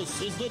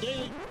 This is the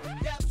daily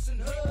daps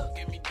and hug.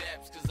 Give me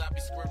daps, cause I be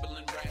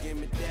scribbling round. Give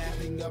me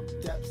dapping up,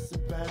 daps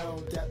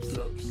abound, daps.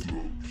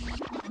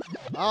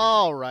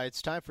 All right,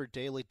 it's time for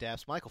daily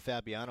daps. Michael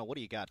Fabiano, what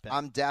do you got, Ben?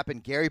 I'm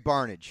dapping Gary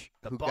Barnidge,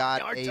 who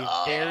got a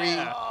very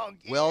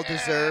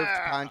well-deserved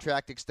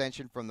contract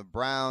extension from the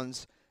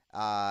Browns.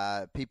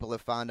 People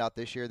have found out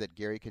this year that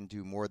Gary can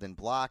do more than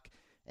block.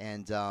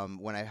 And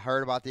when I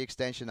heard about the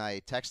extension, I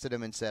texted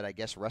him and said, I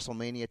guess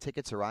WrestleMania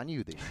tickets are on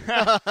you this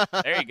year.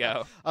 There you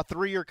go. A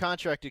 3-year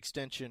contract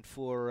extension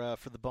for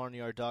the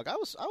Barnyard Dog. I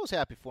was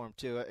happy for him,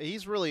 too.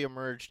 He's really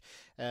emerged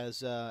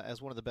as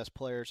one of the best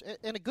players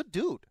and a good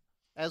dude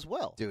as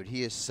well. Dude,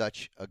 he is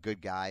such a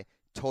good guy,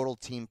 total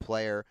team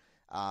player.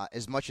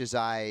 As much as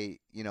I,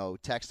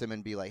 text him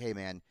and be like, hey,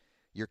 man,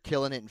 you're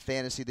killing it in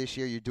fantasy this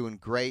year. You're doing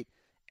great.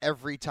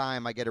 Every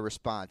time I get a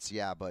response,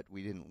 yeah, but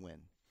we didn't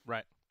win.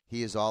 Right.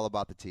 He is all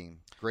about the team.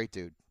 Great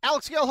dude.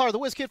 Alex Gelhar, the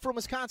whiz kid from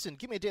Wisconsin.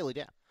 Give me a daily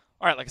dap.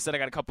 All right, like I said, I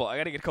got to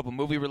get a couple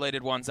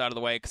movie-related ones out of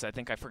the way because I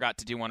think I forgot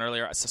to do one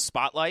earlier. It's a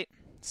Spotlight,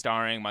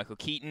 starring Michael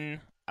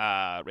Keaton,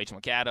 Rachel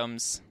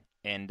McAdams,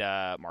 and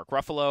Mark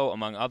Ruffalo,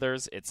 among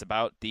others. It's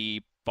about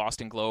the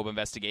Boston Globe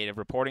investigative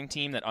reporting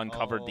team that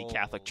uncovered the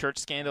Catholic Church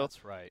scandal.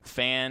 That's right.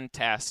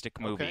 Fantastic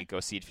movie. Okay. Go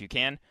see it if you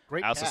can.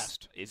 Great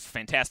cast. It's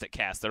fantastic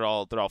cast. They're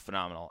all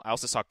phenomenal. I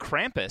also saw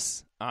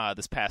Krampus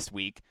this past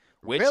week.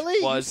 Which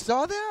really? Was, you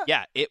saw that?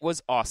 Yeah, it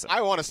was awesome. I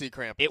want to see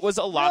Krampus. It was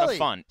a lot really? of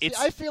fun. See,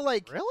 I feel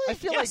like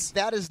Yes.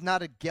 that is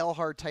not a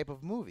Gelhard type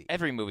of movie.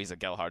 Every movie's a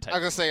Gelhard type. I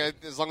was gonna say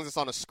as long as it's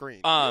on a screen.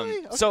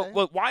 Really? Okay. So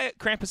why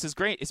Krampus is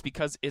great is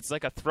because it's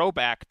like a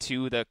throwback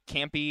to the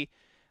campy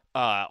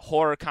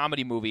horror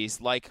comedy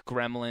movies like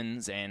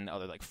Gremlins and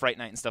other like Fright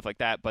Night and stuff like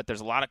that. But there's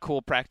a lot of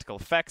cool practical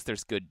effects.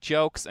 There's good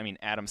jokes. I mean,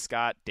 Adam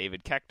Scott,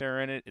 David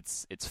Koechner in it.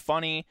 It's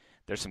funny.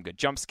 There's some good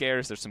jump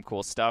scares. There's some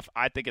cool stuff.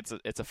 I think it's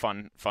a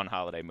fun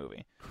holiday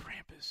movie.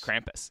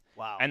 Krampus.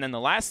 Wow. And then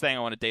the last thing I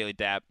want to daily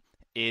dap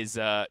is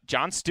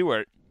Jon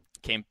Stewart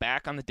came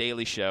back on the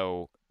Daily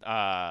Show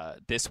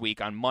this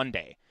week on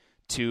Monday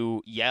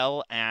to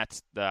yell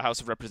at the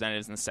House of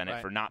Representatives and the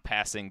Senate for not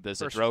passing the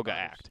Zadroga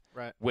Act,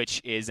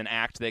 which is an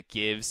act that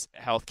gives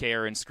health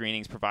care and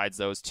screenings, provides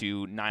those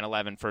to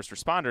 9/11 first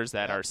responders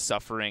that are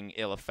suffering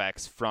ill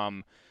effects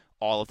from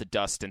all of the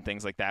dust and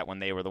things like that when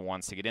they were the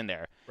ones to get in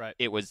there. Right.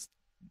 It was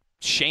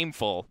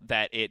shameful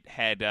that it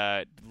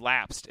had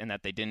lapsed and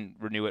that they didn't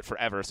renew it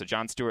forever. So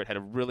Jon Stewart had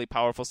a really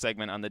powerful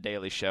segment on The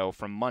Daily Show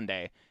from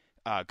Monday.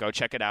 Go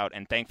check it out.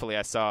 And thankfully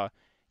I saw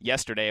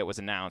yesterday it was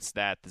announced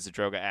that the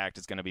Zadroga Act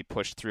is going to be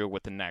pushed through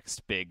with the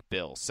next big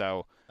bill.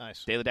 So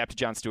nice. Daily dap to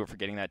Jon Stewart for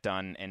getting that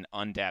done, and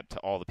undap to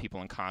all the people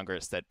in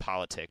Congress that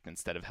politicked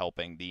instead of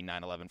helping the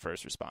 9/11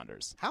 first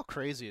responders. How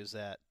crazy is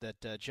that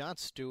Jon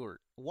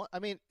Stewart,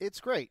 it's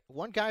great.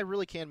 One guy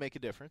really can make a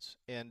difference,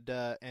 and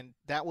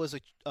that was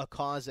a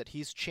cause that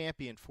he's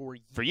championed for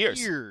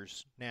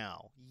years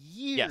now.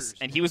 Years. Yes,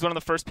 and he was one of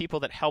the first people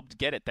that helped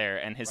get it there,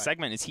 and his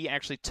segment is he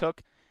actually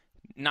took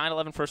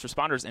 9/11 first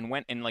responders and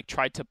went and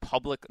tried to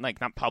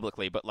not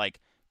publicly, but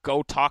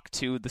go talk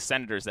to the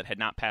senators that had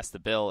not passed the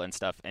bill and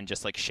stuff, and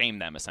just shame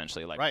them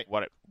essentially. What are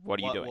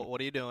you doing?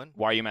 What are you doing?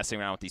 Why are you messing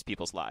around with these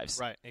people's lives?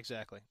 Right,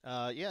 exactly.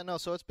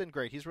 So it's been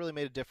great. He's really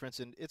made a difference,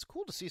 and it's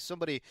cool to see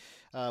somebody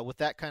with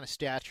that kind of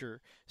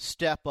stature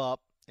step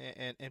up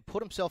and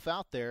put himself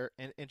out there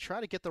and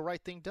try to get the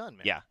right thing done,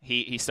 man. Yeah,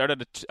 he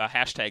started a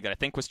hashtag that I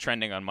think was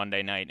trending on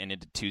Monday night and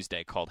into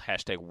Tuesday called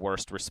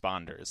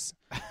 #WorstResponders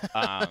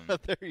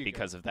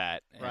because of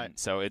that. And right.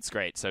 So it's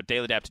great. So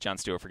daily dap to Jon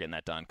Stewart for getting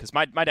that done, because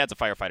my dad's a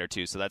firefighter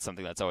too, so that's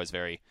something that's always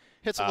very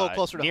hits a little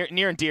closer to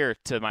near and dear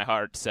to my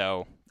heart.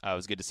 So it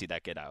was good to see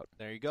that get out.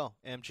 There you go.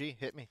 MG,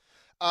 hit me.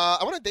 I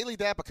want to daily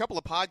dap a couple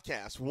of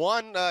podcasts.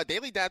 One,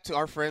 daily dap to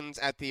our friends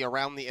at the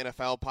Around the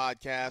NFL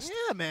podcast.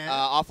 Yeah, man.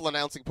 Awful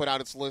Announcing put out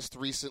its list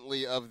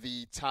recently of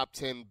the top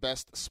 10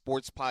 best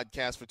sports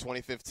podcasts for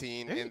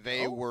 2015, and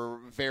they were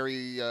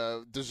very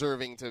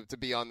deserving to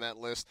be on that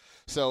list.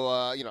 So,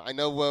 I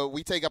know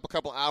we take up a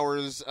couple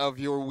hours of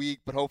your week,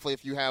 but hopefully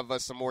if you have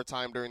some more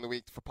time during the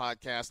week for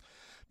podcasts,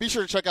 be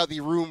sure to check out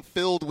the Room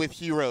Filled with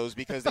Heroes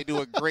because they do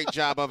a great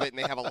job of it and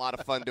they have a lot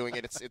of fun doing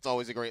it. It's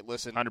always a great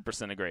listen.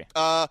 100% agree.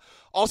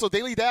 Also,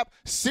 Daily Dap,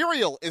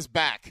 Serial is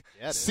back.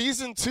 Yeah,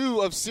 Season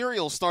 2 of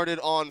Serial started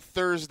on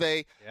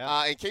Thursday.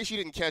 Yeah. In case you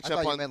didn't catch I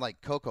up thought on, you meant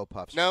like Cocoa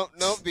Puffs. No,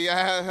 the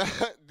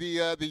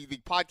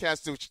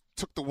podcast which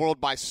took the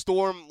world by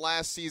storm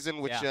last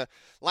season, which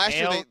last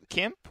year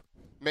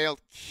Mail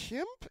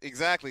Kimp,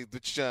 exactly,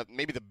 which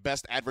maybe the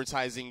best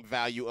advertising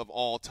value of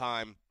all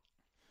time.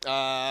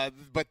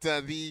 But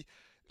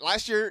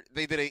last year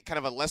they did a kind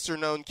of a lesser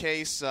known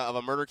case of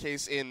a murder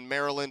case in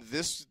Maryland.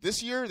 This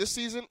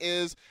season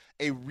is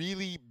a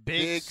really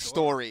big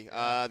story.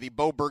 The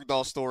Bo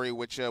Bergdahl story,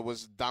 which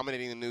was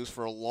dominating the news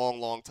for a long,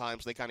 long time.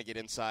 So they kind of get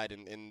inside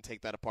and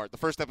take that apart. The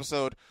first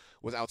episode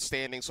was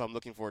outstanding, so I'm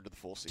looking forward to the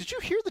full season. Did you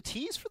hear the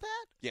tease for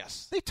that?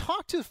 Yes. They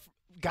talked to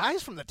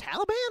guys from the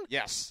Taliban?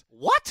 Yes.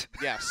 What?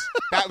 Yes.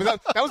 That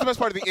was the best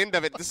part of the end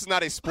of it. This is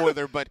not a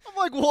spoiler, but I'm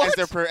like, what?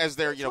 As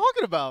they're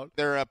talking about?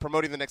 They're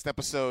promoting the next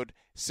episode.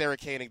 Sarah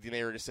Koenig, the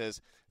narrator,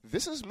 says,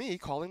 "This is me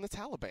calling the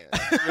Taliban."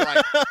 You're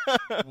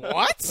like,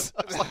 what?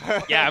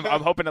 Yeah,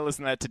 I'm hoping to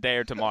listen to that today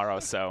or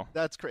tomorrow. So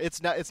that's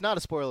it's not a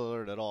spoiler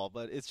alert at all,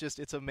 but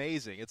it's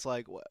amazing. It's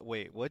like,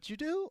 wait, what'd you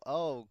do?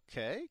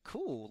 Okay,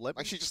 cool.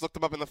 Like she just looked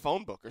them up in the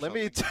phone book or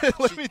something.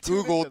 Let me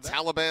Googled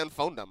Taliban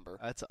phone number.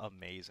 That's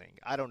amazing.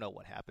 I don't know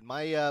what happened.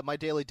 My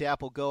daily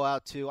dap will go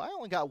out to. I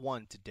only got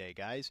one today,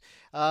 guys.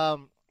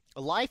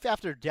 Life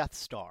After Death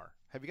Star.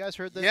 Have you guys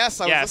heard this? Yes,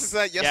 I was listening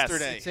to that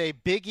yesterday. It's a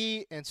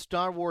Biggie and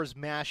Star Wars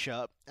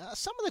mashup.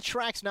 Some of the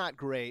tracks not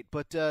great,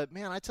 but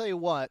man, I tell you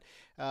what,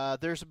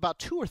 there's about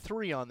 2 or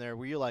 3 on there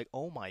where you're like,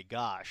 oh my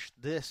gosh,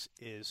 this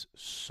is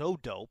so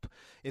dope.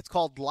 It's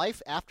called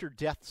Life After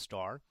Death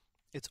Star.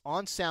 It's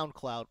on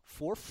SoundCloud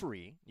for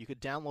free. You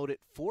could download it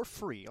for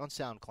free on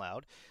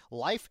SoundCloud.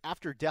 Life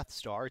After Death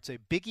Star. It's a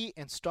Biggie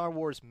and Star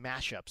Wars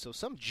mashup. So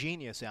some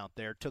genius out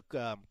there took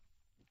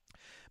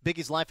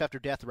Biggie's Life After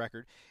Death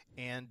record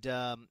and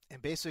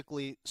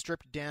basically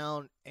stripped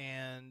down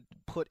and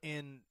put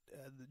in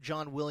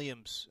John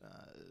Williams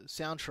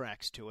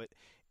soundtracks to it.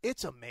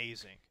 It's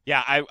amazing.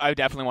 Yeah, I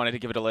definitely wanted to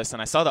give it a listen.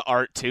 I saw the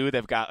art too.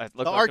 They've got it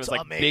looked like it was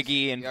like amazing.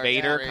 Biggie and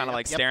Vader kind of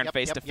like staring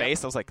face to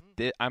face. I was like,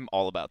 I'm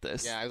all about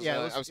this.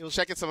 Yeah, I was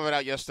checking some of it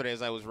out yesterday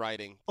as I was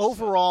writing.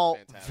 Overall,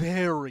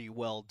 very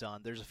well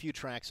done. There's a few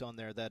tracks on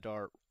there that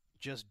are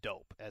just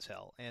dope as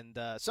hell, and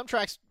some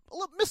tracks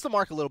missed the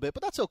mark a little bit,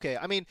 but that's okay.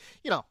 I mean,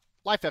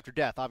 Life After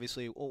Death,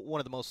 obviously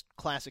one of the most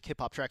classic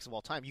hip-hop tracks of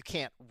all time. You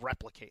can't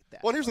replicate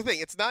that. Well, here's the thing.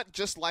 It's not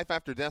just Life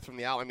After Death from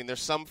the album. I mean,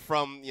 there's some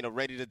from,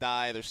 Ready to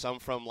Die. There's some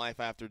from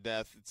Life After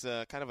Death. It's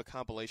kind of a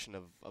compilation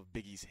of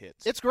Biggie's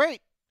hits. It's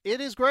great.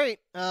 It is great.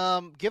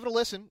 Give it a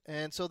listen.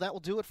 And so that will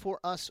do it for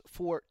us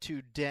for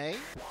today.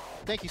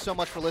 Thank you so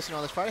much for listening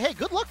on this Friday. Hey,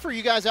 good luck for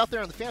you guys out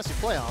there in the fantasy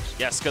playoffs.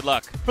 Yes, good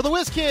luck. For the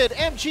Whiz Kid,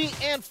 MG,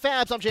 and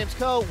Fabs, I'm James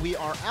Coe. We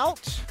are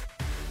out.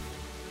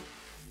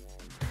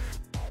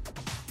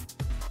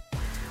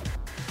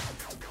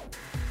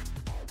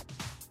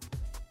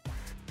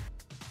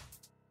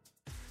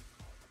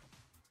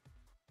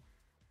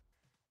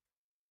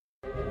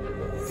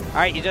 All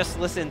right, you just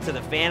listened to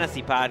the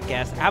Fantasy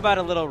Podcast. How about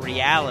a little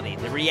reality?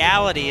 The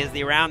reality is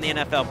the Around the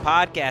NFL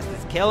Podcast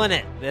is killing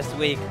it this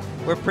week.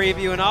 We're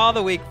previewing all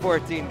the Week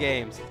 14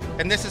 games.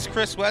 And this is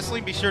Chris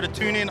Wesley. Be sure to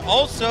tune in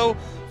also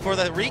for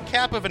the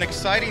recap of an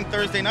exciting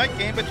Thursday night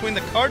game between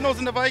the Cardinals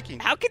and the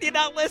Vikings. How can you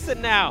not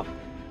listen now?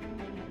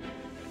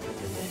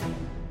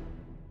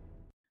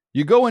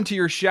 You go into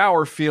your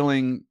shower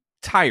feeling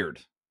tired,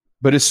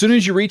 but as soon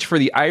as you reach for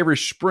the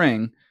Irish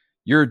Spring,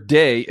 your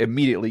day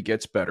immediately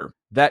gets better.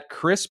 That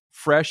crisp,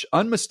 fresh,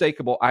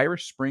 unmistakable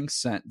Irish Spring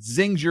scent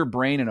zings your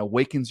brain and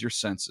awakens your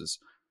senses.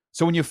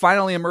 So when you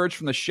finally emerge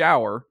from the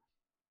shower,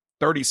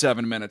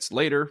 37 minutes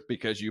later,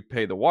 because you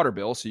pay the water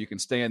bill so you can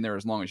stay in there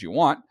as long as you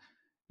want,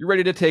 you're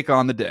ready to take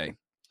on the day.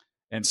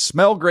 And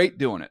smell great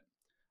doing it.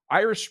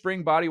 Irish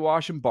Spring Body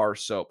Wash and Bar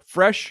Soap.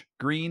 Fresh,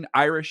 green,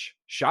 Irish.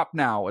 Shop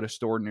now at a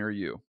store near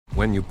you.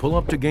 When you pull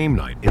up to game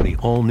night in the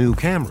all-new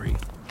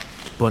Camry,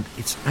 but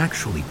it's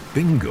actually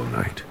bingo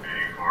night.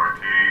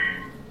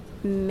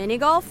 Mini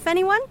golf,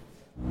 anyone?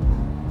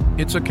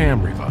 It's a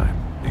Camry vibe.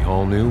 The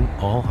all-new,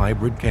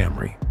 all-hybrid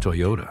Camry.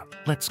 Toyota.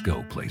 Let's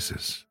go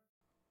places.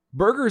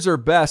 Burgers are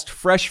best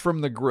fresh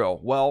from the grill.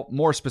 Well,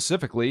 more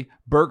specifically,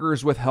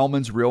 burgers with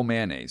Hellmann's Real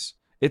Mayonnaise.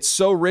 It's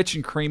so rich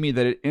and creamy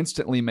that it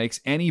instantly makes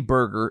any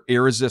burger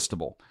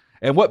irresistible.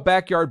 And what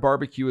backyard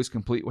barbecue is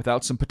complete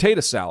without some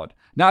potato salad?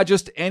 Not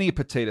just any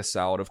potato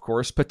salad, of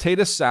course.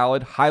 Potato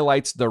salad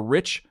highlights the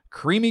rich,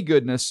 creamy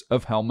goodness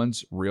of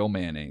Hellmann's Real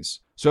Mayonnaise.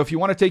 So if you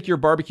want to take your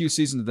barbecue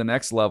season to the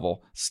next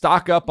level,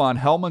 stock up on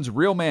Hellman's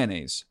Real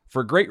Mayonnaise.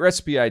 For great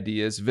recipe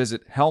ideas,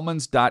 visit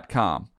Hellmans.com.